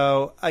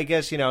 So I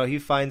guess, he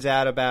finds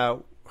out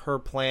about her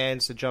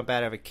plans to jump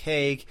out of a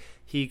cake.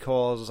 He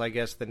calls, I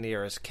guess, the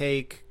nearest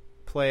cake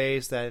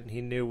place that he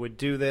knew would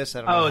do this.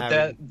 I don't know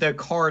how the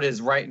card is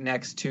right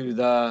next to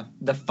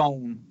the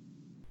phone.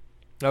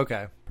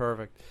 Okay,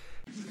 perfect.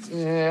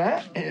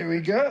 Yeah, here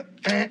we go.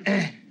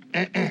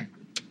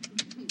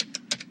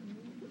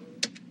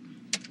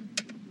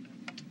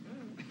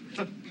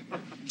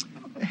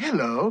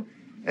 Hello.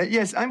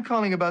 Yes, I'm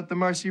calling about the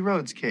Marcy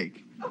Rhodes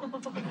cake.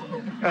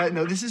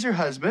 No, this is her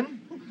husband.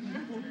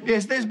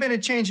 Yes, there's been a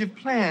change of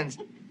plans.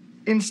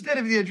 Instead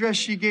of the address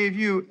she gave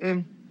you,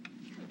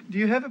 do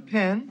you have a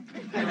pen?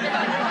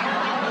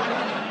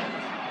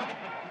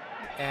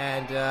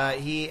 And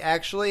he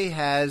actually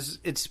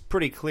it's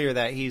pretty clear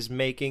that he's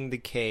making the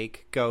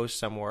cake go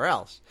somewhere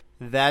else.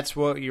 That's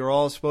what you're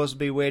all supposed to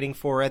be waiting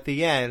for at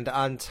the end,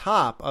 on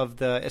top of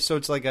so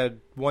it's like a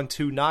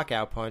 1-2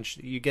 knockout punch.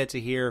 You get to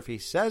hear if he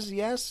says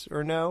yes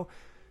or no,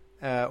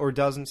 or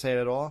doesn't say it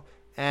at all,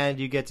 and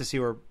you get to see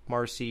where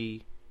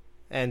Marcy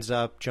ends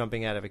up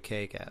jumping out of a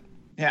cake at.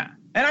 Yeah,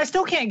 and I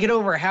still can't get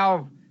over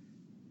how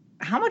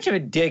much of a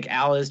dick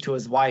Al is to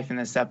his wife in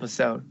this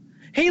episode.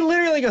 He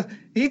literally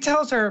he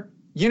tells her,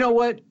 "You know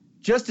what?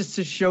 Just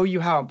to show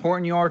you how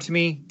important you are to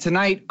me,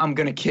 tonight I'm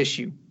going to kiss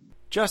you."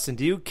 Justin,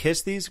 do you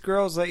kiss these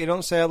girls that you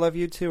don't say I love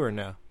you to, or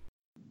no?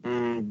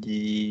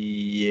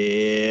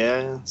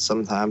 Yeah,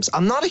 sometimes.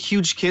 I'm not a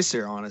huge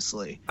kisser,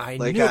 honestly. I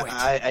knew it.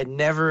 I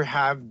never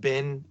have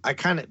been.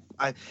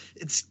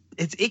 It's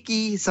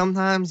icky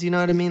sometimes, you know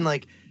what I mean?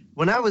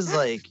 When I was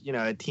a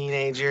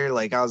teenager,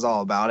 I was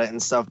all about it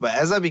and stuff. But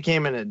as I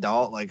became an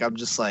adult, I'm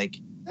just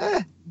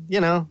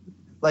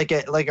like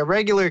a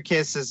regular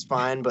kiss is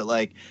fine, but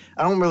like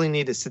I don't really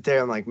need to sit there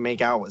and like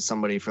make out with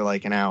somebody for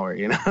like an hour.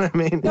 You know what I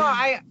mean? No,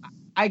 I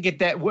get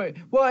that. Well,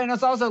 and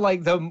it's also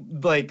like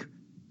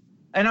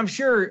and I'm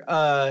sure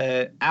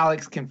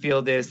Alex can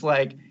feel this.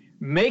 Like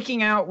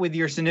making out with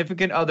your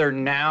significant other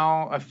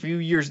now, a few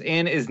years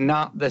in, is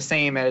not the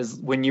same as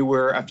when you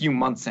were a few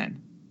months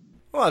in.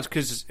 Well, it's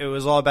because it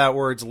was all about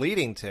where it's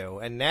leading to,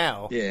 and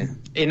now, and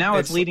now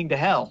it's leading to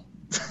hell.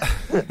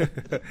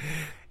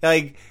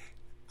 Like,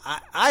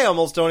 I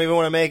almost don't even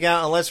want to make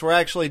out unless we're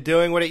actually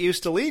doing what it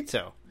used to lead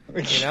to.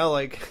 You know,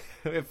 like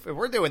if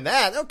we're doing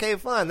that, okay,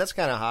 fine, that's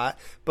kind of hot.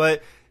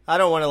 But I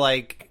don't want to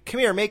like, come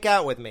here, make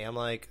out with me. I'm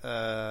like,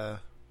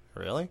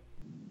 really?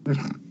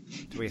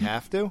 Do we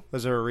have to?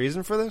 Is there a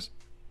reason for this?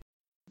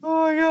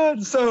 Oh my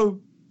God!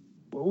 So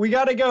we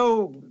got to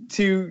go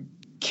to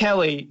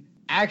Kelly.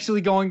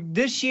 Actually going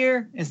this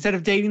year, instead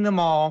of dating them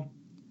all,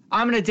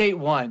 I'm going to date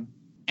one.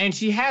 And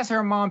she has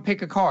her mom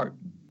pick a card.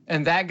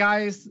 And that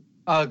guy is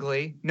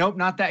ugly. Nope,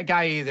 not that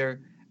guy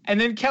either.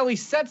 And then Kelly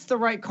sets the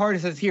right card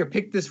and says, here,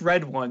 pick this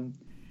red one.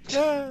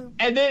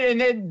 And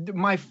then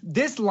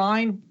this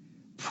line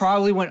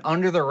probably went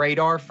under the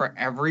radar for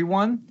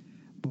everyone.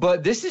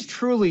 But this is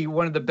truly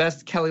one of the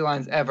best Kelly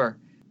lines ever.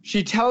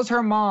 She tells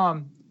her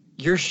mom,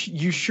 you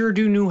sure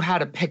do know how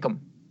to pick them.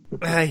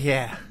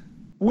 Yeah.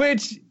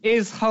 Which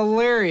is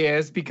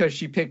hilarious because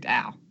she picked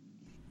Al.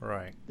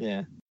 Right.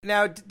 Yeah.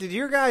 Now, did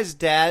your guys'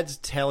 dads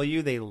tell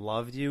you they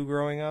loved you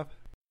growing up?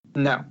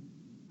 No.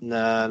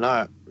 No,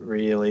 not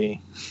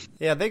really.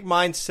 Yeah, I think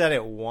mine said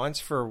it once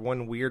for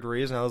one weird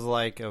reason. I was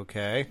like,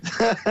 okay.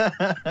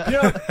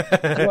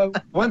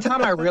 One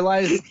time I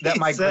realized that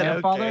my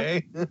grandfather,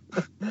 okay.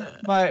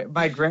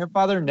 my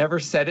grandfather never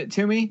said it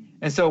to me.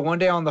 And so one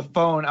day on the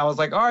phone, I was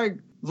like, all right,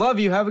 love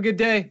you. Have a good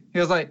day. He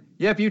was like,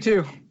 yep, you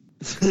too.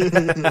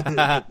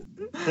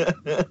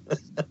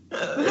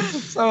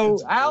 So,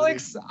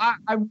 Alex,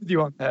 I'm with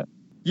you on that.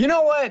 You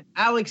know what,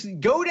 Alex?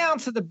 Go down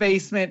to the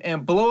basement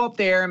and blow up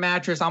the air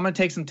mattress. I'm going to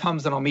take some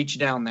Tums and I'll meet you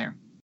down there.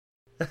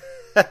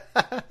 I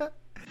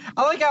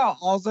like how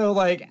also,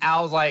 like,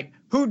 Al's like,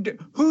 who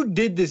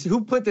did this?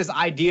 Who put this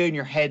idea in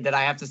your head that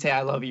I have to say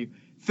I love you?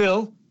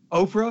 Phil?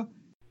 Oprah?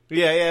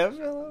 Yeah.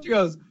 She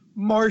goes,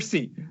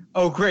 Marcy.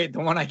 Oh, great.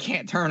 The one I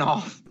can't turn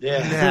off.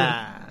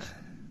 Yeah.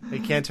 Nah. They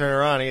can't turn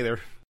her on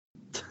either.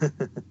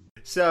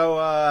 So,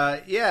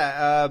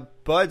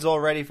 Bud's all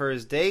ready for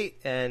his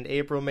date, and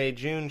April, May,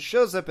 June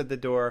shows up at the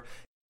door.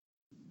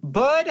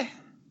 Bud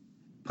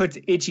puts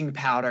itching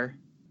powder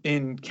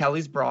in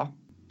Kelly's bra,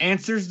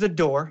 answers the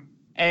door,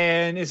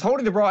 and is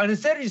holding the bra, and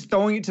instead of just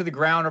throwing it to the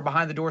ground or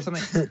behind the door or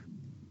something,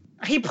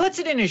 he puts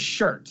it in his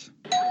shirt.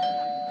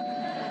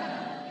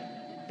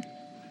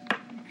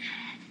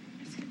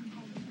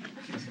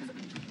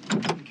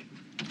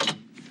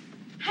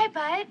 Hi,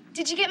 Bud.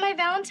 Did you get my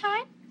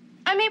Valentine?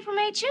 I'm April,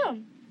 May,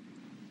 June.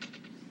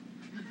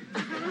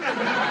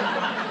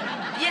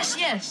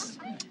 Yes.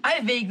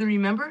 I vaguely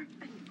remember.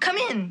 Come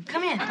in.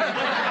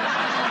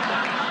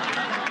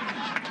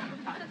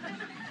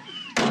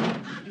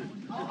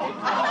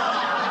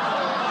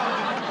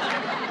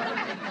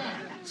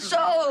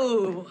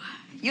 So,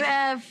 you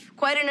have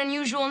quite an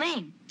unusual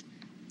name.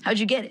 How'd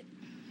you get it?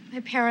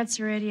 My parents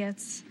are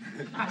idiots.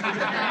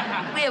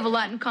 We have a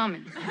lot in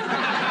common.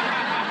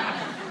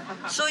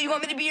 So you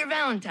want me to be your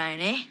Valentine,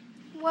 eh?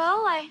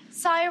 Well, I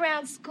saw you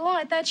around school and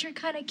I thought you were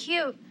kind of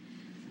cute.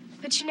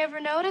 But you never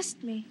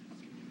noticed me.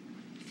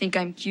 Think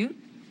I'm cute?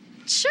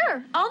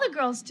 Sure, all the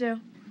girls do.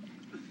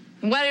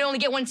 Why did I only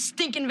get one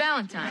stinking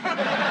Valentine?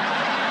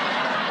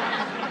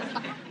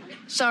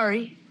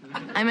 Sorry,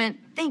 I meant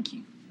thank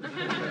you.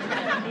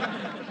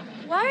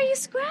 Why are you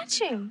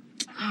scratching?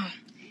 Oh,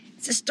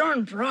 it's this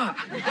darn bra.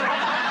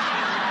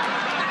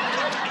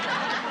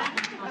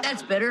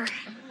 That's better.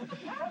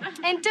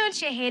 And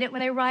don't you hate it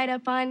when I ride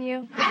up on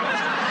you?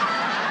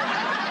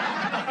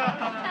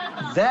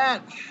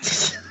 That...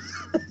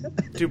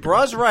 Do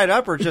bras ride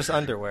up or just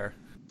underwear?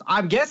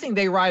 I'm guessing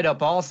they ride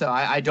up also.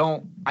 I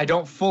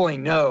don't fully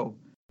know.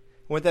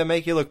 Wouldn't that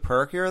make you look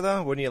perkier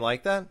though? Wouldn't you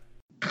like that?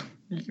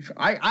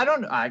 I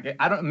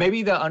don't.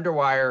 Maybe the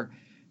underwire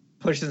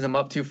pushes them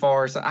up too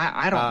far. So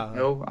I don't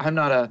know. I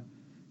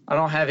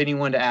don't have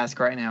anyone to ask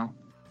right now.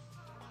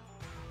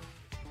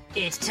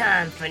 It's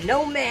time for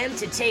No Ma'am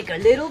to take a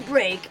little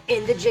break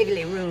in the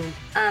Jiggly Room.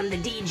 I'm the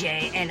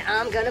DJ, and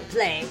I'm gonna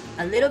play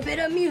a little bit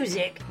of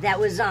music that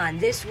was on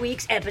this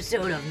week's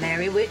episode of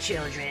Married with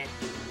Children.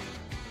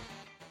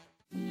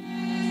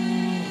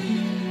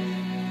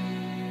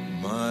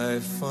 My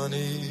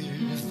funny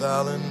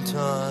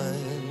Valentine,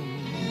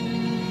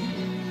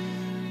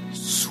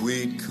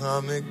 sweet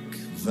comic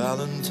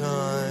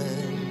Valentine,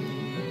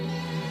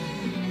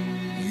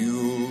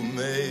 you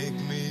make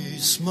me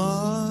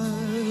smile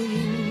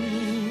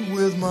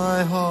with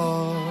my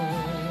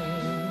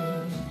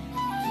heart.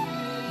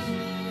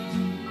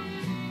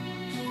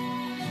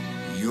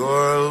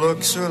 Your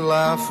looks are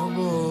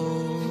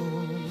laughable,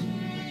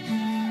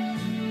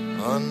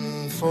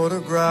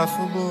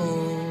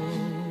 unphotographable,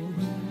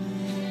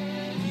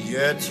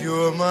 yet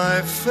you're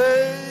my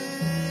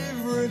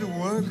favorite favorite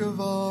work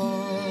of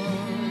art?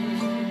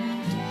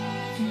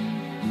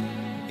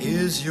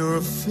 Is your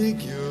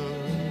figure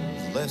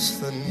less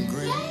than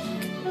Greek?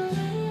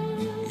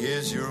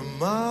 Is your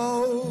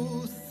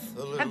mouth a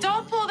little... And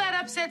don't pull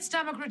that upset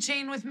stomach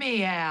routine with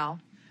me, Al.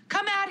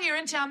 Come out here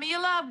and tell me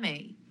you love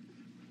me.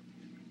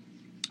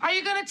 Are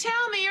you going to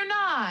tell me or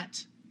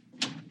not?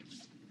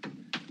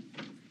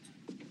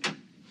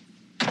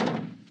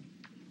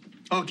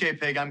 Okay,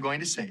 Peg, I'm going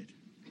to say it.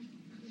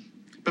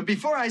 But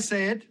before I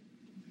say it,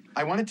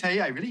 I want to tell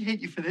you I really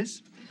hate you for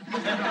this.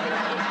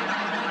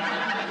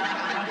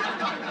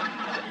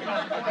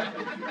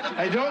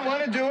 I don't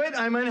want to do it.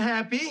 I'm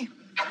unhappy.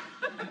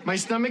 My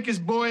stomach is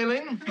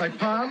boiling. My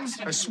palms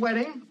are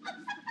sweating.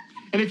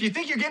 And if you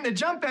think you're getting a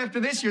jump after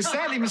this, you're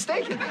sadly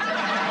mistaken. Of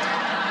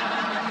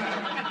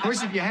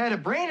course, if you had a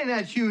brain in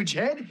that huge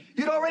head,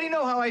 you'd already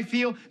know how I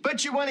feel,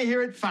 but you want to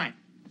hear it, fine.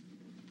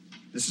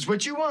 This is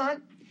what you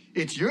want.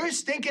 It's your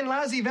stinking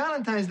lousy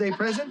Valentine's Day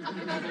present.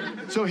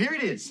 So here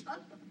it is.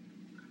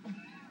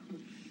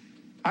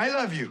 I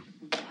love you.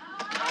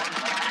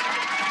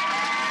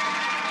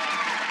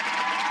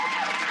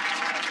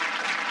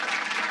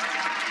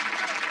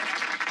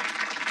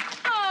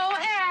 Oh,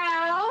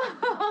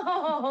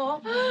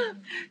 Al.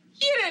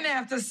 You didn't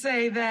have to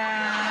say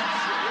that.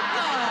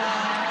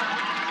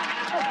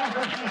 Oh.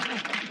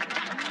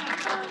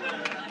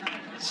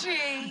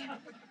 Gee.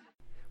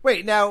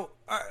 Wait, now,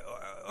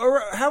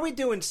 how are we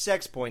doing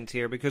sex points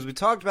here? Because we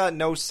talked about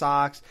no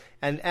socks,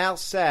 and Al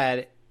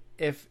said,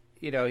 if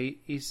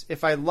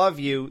if I love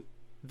you,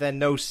 then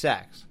no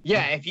sex.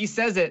 Yeah, if he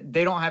says it,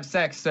 they don't have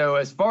sex. So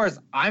as far as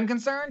I'm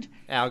concerned,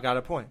 Al got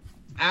a point.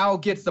 Al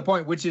gets the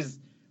point, which is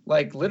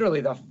like literally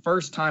the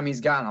first time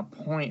he's gotten a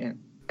point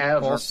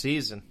ever. All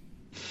season.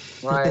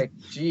 Like,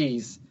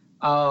 jeez.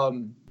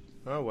 Oh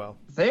well.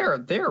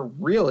 They're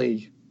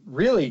really,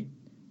 really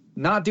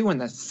not doing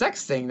the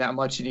sex thing that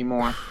much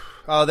anymore.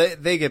 Oh,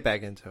 they get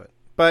back into it.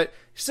 But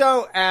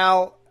so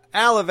Al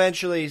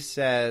eventually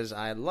says,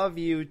 "I love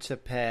you" to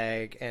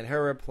Peg, and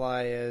her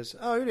reply is,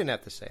 "Oh, you didn't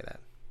have to say that."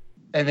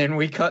 And then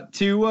we cut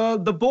to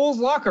the Bulls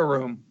locker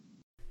room.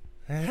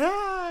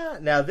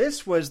 Now,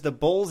 this was the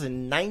Bulls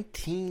in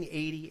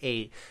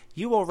 1988.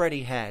 You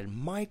already had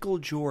Michael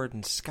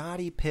Jordan,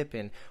 Scottie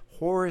Pippen,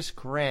 Horace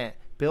Grant,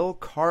 Bill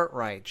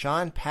Cartwright,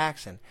 John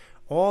Paxson.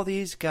 All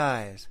these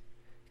guys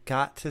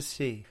got to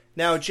see.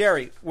 Now,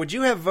 Jerry, would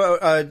you have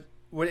either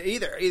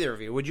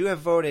of you, would you have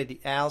voted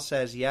Al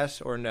says yes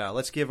or no?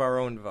 Let's give our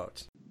own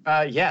votes.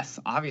 Yes,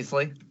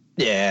 obviously.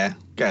 Yeah,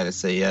 gotta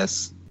say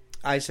yes.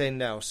 I say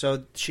no.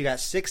 So she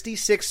got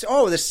 66.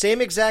 Oh, the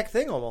same exact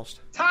thing almost.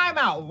 Time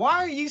out.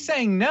 Why are you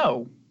saying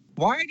no?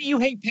 Why do you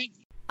hate Peggy?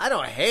 I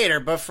don't hate her,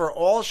 but for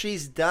all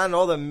she's done,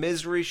 all the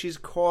misery she's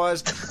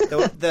caused,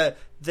 the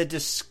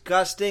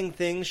disgusting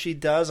things she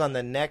does on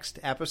the next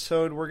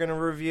episode we're going to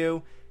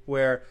review,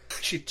 where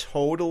she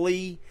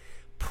totally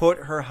put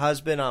her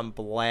husband on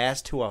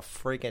blast to a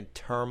freaking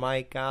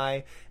termite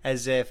guy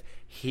as if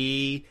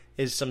he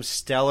is some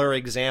stellar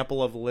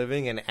example of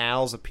living and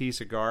Al's a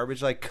piece of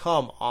garbage. Like,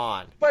 come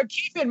on. But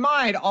keep in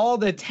mind all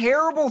the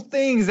terrible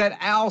things that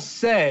Al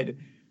said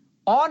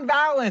on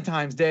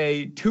Valentine's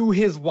Day to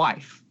his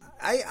wife.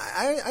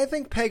 I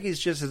think Peggy's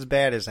just as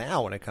bad as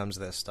Al when it comes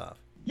to this stuff.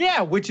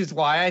 Yeah, which is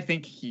why I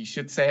think he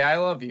should say I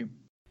love you.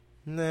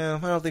 No, I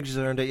don't think she's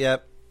earned it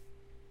yet.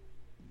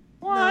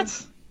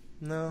 What?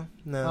 No.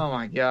 Oh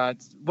my God.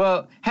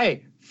 Well,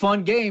 hey,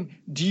 fun game.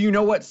 Do you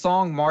know what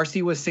song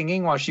Marcy was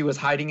singing while she was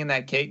hiding in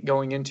that cake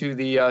going into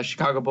the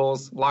Chicago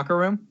Bulls locker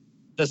room?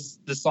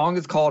 The song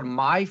is called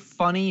My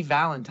Funny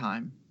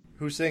Valentine.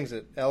 Who sings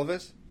it?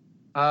 Elvis?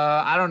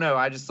 I don't know.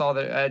 I just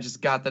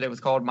got that it was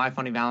called My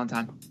Funny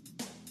Valentine.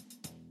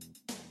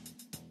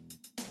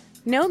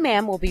 No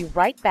Ma'am will be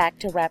right back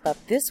to wrap up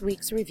this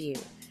week's review.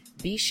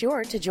 Be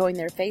sure to join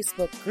their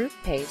Facebook group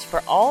page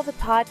for all the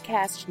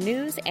podcast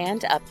news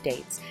and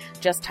updates.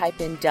 Just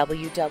type in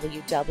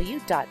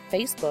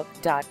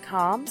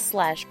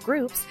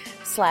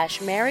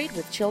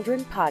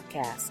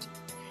www.facebook.com/groups/marriedwithchildrenpodcast.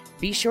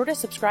 Be sure to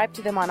subscribe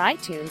to them on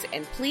iTunes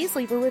and please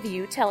leave a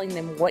review telling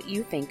them what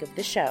you think of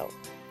the show.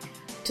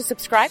 To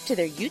subscribe to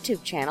their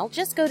YouTube channel,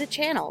 just go to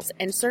channels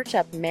and search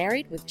up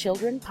Married with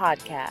Children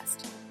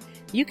Podcast.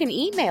 You can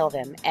email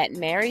them at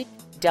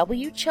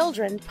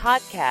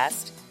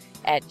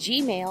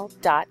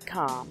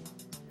marriedwchildrenpodcast@gmail.com.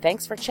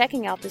 Thanks for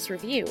checking out this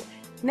review.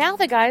 Now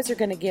the guys are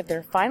going to give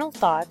their final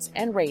thoughts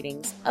and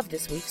ratings of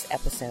this week's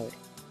episode.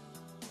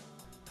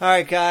 All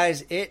right,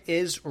 guys, it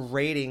is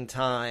rating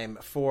time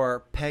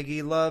for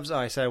Peggy Loves... Oh,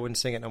 I said I wouldn't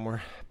sing it no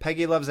more.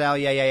 Peggy Loves Al,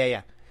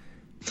 yeah.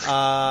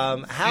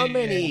 How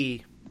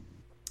many...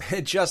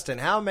 Justin,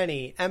 how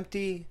many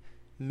empty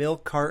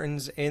milk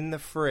cartons in the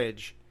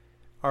fridge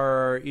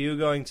are you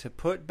going to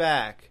put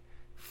back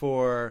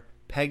for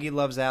Peggy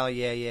Loves Al,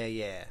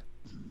 yeah?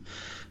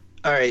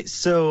 All right,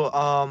 so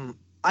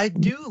I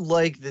do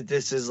like that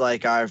this is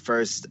like our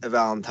first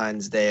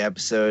Valentine's Day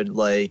episode.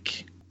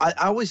 Like, I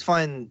always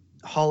find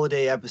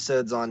holiday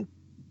episodes on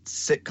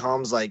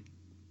sitcoms like,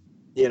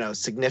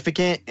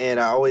 significant, and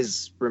I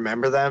always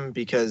remember them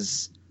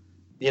because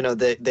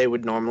they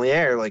would normally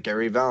air like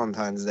every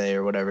Valentine's Day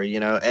or whatever,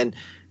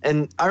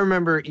 and I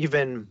remember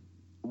even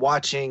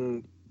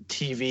watching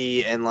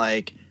TV and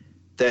like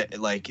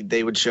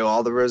they would show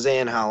all the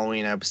Roseanne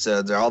Halloween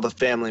episodes or all the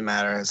Family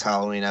Matters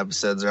Halloween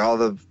episodes or all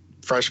the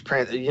Fresh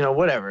Prince,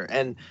 whatever.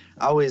 And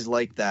I always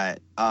liked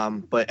that.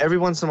 But every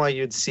once in a while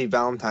you'd see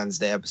Valentine's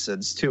Day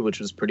episodes too, which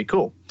was pretty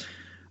cool.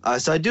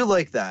 So I do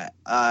like that.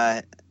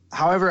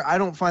 However, I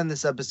don't find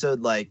this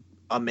episode like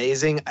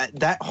amazing.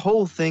 That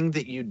whole thing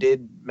that you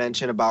did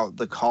mention about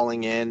the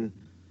calling in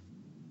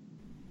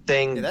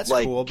thing, that's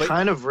like cool, but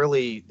kind of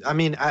really, I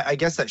mean, I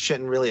guess that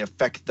shouldn't really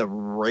affect the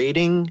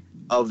rating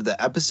of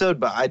the episode,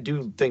 but I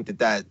do think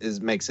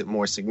that makes it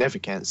more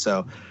significant.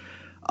 So,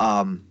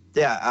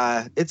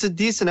 it's a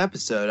decent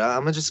episode.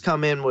 I'm gonna just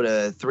come in with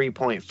a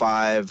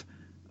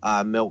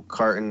 3.5 milk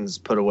cartons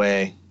put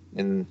away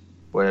in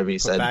whatever you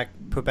said.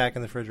 Put back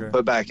in the refrigerator.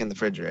 Put back in the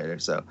refrigerator.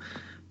 So,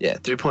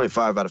 3.5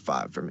 out of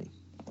 5 for me.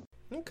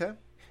 Okay.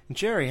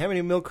 Jerry, how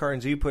many milk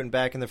cartons are you putting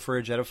back in the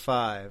fridge out of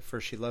 5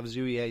 for She Loves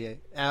You? Yeah.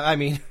 I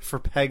mean, for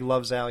Peg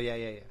Loves Al.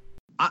 Yeah.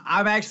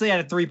 I'm actually at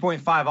a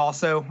 3.5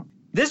 also.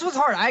 This was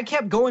hard. I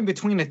kept going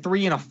between a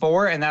 3 and a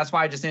 4, and that's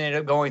why I just ended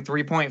up going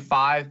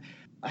 3.5.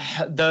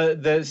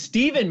 The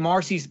Steve and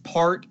Marcy's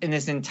part in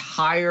this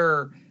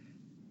entire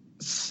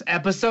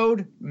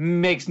episode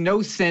makes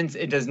no sense.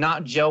 It does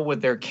not gel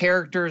with their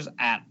characters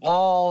at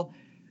all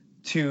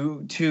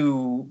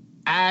to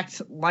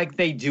act like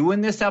they do in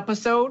this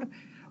episode.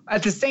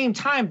 At the same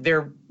time,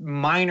 they're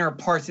minor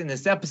parts in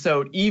this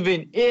episode,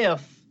 even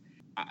if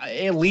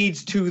it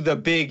leads to the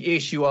big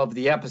issue of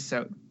the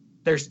episode.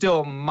 They're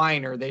still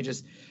minor.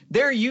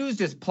 They're used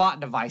as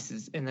plot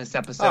devices in this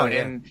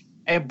episode,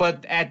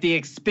 but at the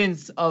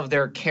expense of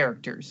their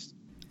characters.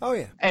 Oh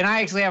yeah. And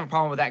I actually have a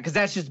problem with that because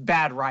that's just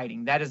bad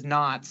writing. That is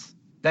not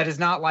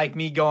like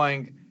me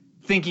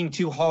thinking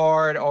too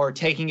hard or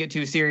taking it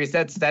too serious.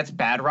 That's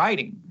bad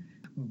writing.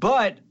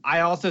 But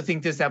I also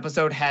think this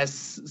episode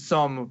has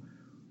some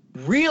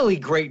really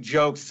great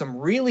jokes, some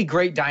really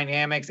great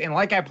dynamics, and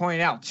like I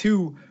pointed out,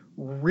 2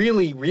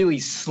 really, really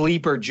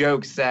sleeper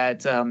jokes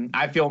that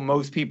I feel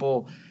most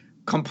people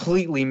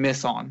completely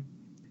miss on.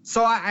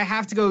 So I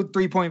have to go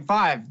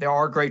 3.5. There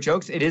are great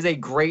jokes. It is a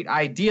great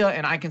idea,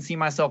 and I can see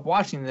myself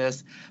watching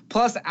this.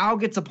 Plus, Al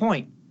gets a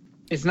point.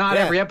 It's not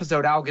every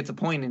episode Al gets a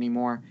point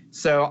anymore.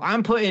 So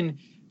I'm putting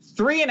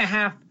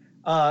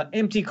 3.5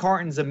 empty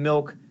cartons of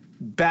milk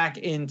back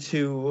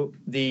into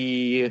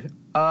the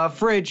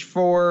fridge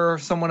for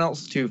someone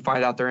else to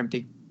find out they're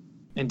empty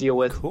and deal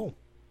with. Cool.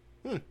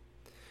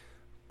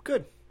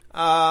 Good.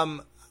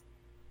 I'm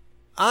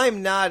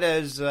not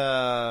as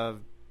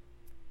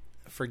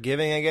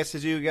forgiving, I guess,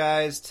 as you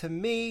guys. To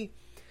me,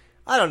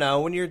 I don't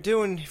know, if you're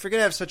going to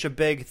have such a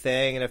big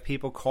thing and if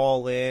people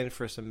call in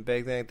for some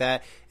big thing like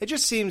that, it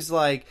just seems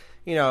like,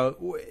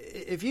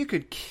 if you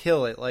could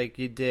kill it like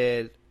you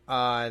did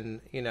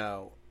on,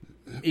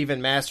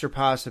 even Master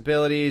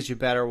Possibilities, You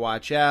Better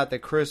Watch Out, the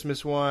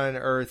Christmas one,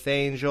 Earth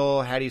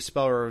Angel, How Do You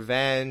Spell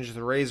Revenge,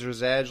 The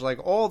Razor's Edge,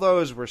 like all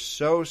those were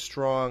so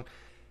strong.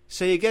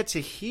 So you get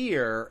to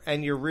here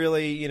and you're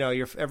really,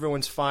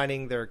 everyone's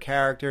finding their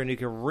character and you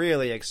can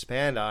really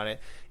expand on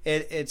it.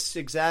 It's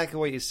exactly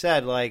what you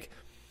said, like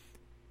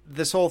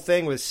this whole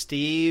thing with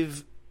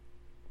Steve,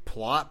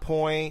 plot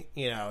point,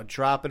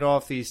 dropping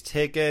off these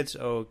tickets,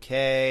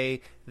 okay,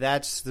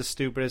 that's the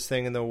stupidest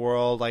thing in the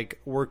world. Like,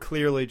 we're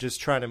clearly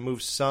just trying to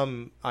move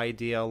some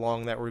idea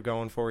along that we're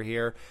going for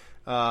here.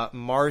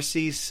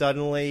 Marcy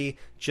suddenly,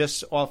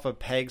 just off of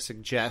Peg's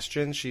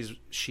suggestion,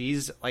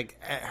 she's like,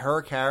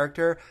 her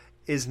character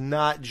is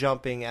not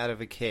jumping out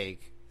of a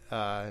cake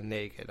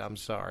naked. I'm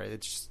sorry.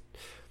 It's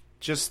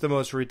just the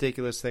most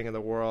ridiculous thing in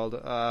the world.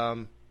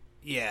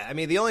 Yeah, I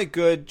mean, the only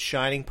good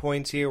shining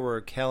points here were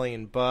Kelly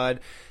and Bud.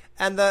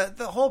 And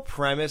the whole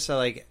premise of,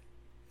 like,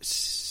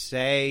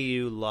 say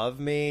you love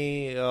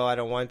me, oh, I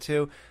don't want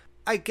to.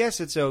 I guess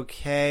it's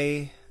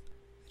okay.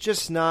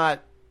 Just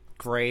not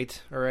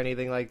great or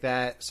anything like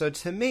that. So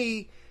to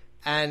me,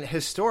 and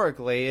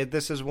historically,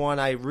 this is one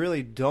I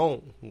really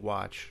don't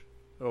watch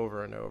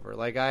over and over.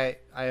 Like, I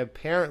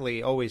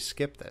apparently always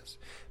skip this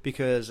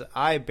because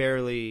I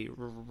barely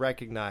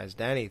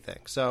recognized anything.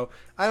 So,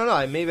 I don't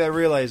know. Maybe I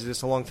realized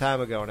this a long time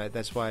ago, and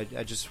that's why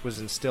I just was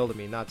instilled in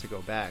me not to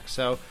go back.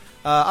 So,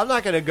 I'm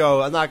not going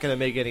to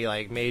make any,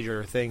 like,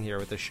 major thing here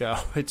with the show.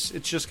 It's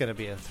just going to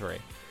be a 3.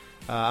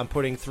 I'm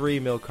putting 3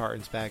 milk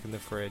cartons back in the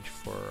fridge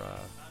for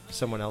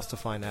someone else to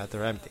find out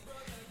they're empty.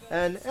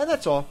 And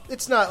that's all.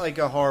 It's not, like,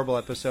 a horrible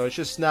episode. It's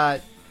just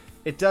not...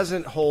 It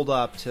doesn't hold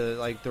up to,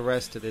 like, the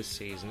rest of this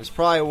season. It's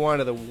probably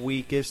one of the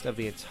weakest of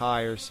the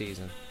entire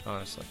season,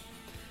 honestly.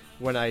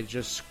 When I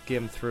just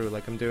skim through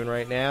like I'm doing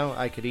right now,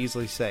 I could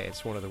easily say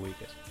it's one of the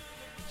weakest.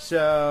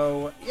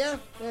 So, yeah,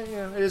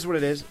 it is what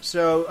it is.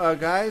 So,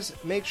 guys,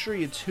 make sure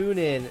you tune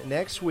in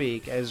next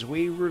week as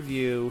we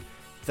review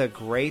The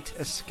Great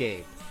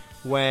Escape,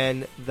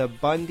 when the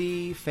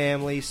Bundy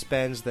family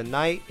spends the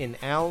night in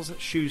Al's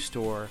shoe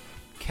store.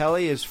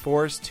 Kelly is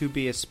forced to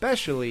be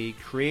especially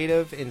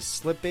creative in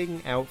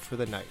slipping out for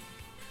the night.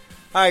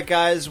 All right,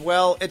 guys.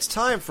 Well, it's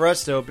time for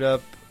us to open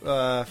up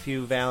a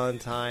few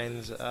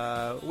Valentines.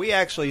 We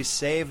actually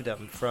saved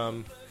them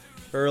from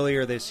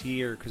earlier this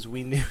year because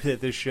we knew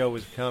that this show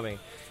was coming.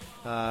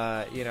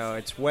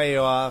 It's way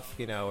off.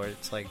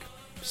 It's like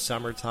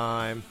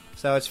summertime,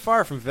 so it's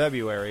far from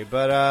February.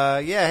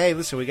 But hey,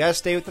 listen, we gotta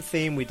stay with the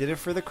theme. We did it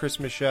for the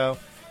Christmas show,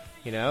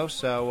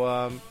 So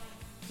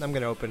I'm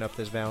gonna open up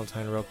this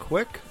Valentine real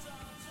quick.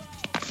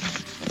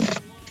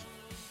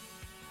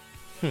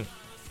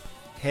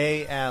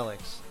 Hey,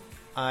 Alex,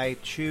 I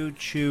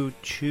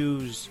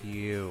choose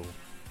you.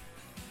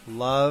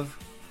 Love,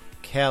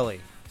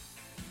 Kelly.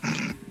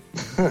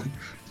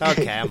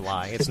 Okay, I'm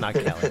lying. It's not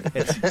Kelly.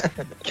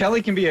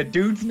 Kelly can be a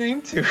dude's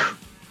name, too.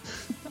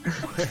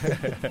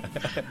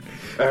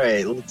 All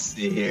right, let's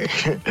see here.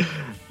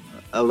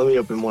 Let me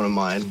open one of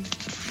mine.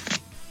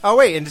 Oh,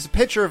 wait, and it's a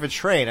picture of a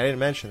train. I didn't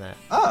mention that.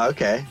 Oh,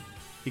 okay.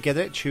 You get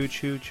it? Choo.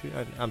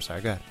 I'm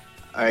sorry, go ahead.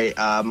 All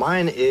right,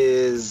 mine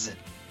is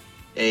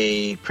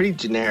a pretty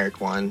generic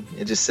one.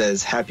 It just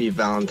says, Happy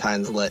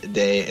Valentine's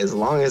Day. As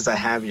long as I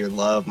have your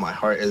love, my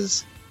heart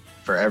is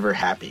forever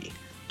happy.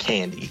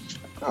 Candy.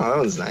 Oh, that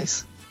one's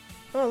nice.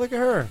 Oh, look at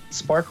her.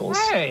 Sparkles.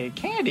 Hey,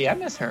 Candy, I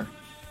miss her.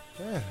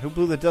 Yeah, who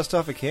blew the dust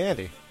off of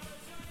Candy?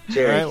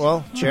 Jerry. All right,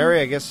 well,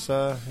 Jerry, I guess...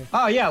 Oh,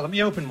 yeah, let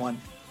me open one.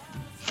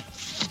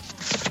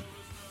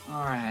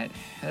 All right,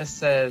 this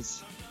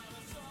says,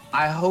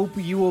 I hope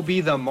you will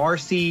be the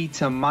Marcy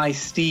to my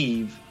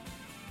Steve.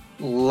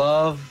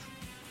 Love,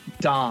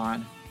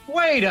 Don.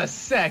 Wait a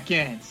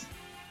second.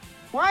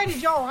 Why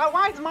is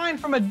mine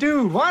from a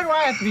dude? Why do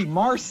I have to be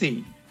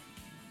Marcy?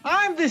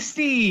 I'm the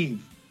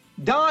Steve.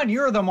 Don,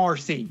 you're the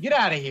Marcy. Get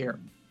out of here.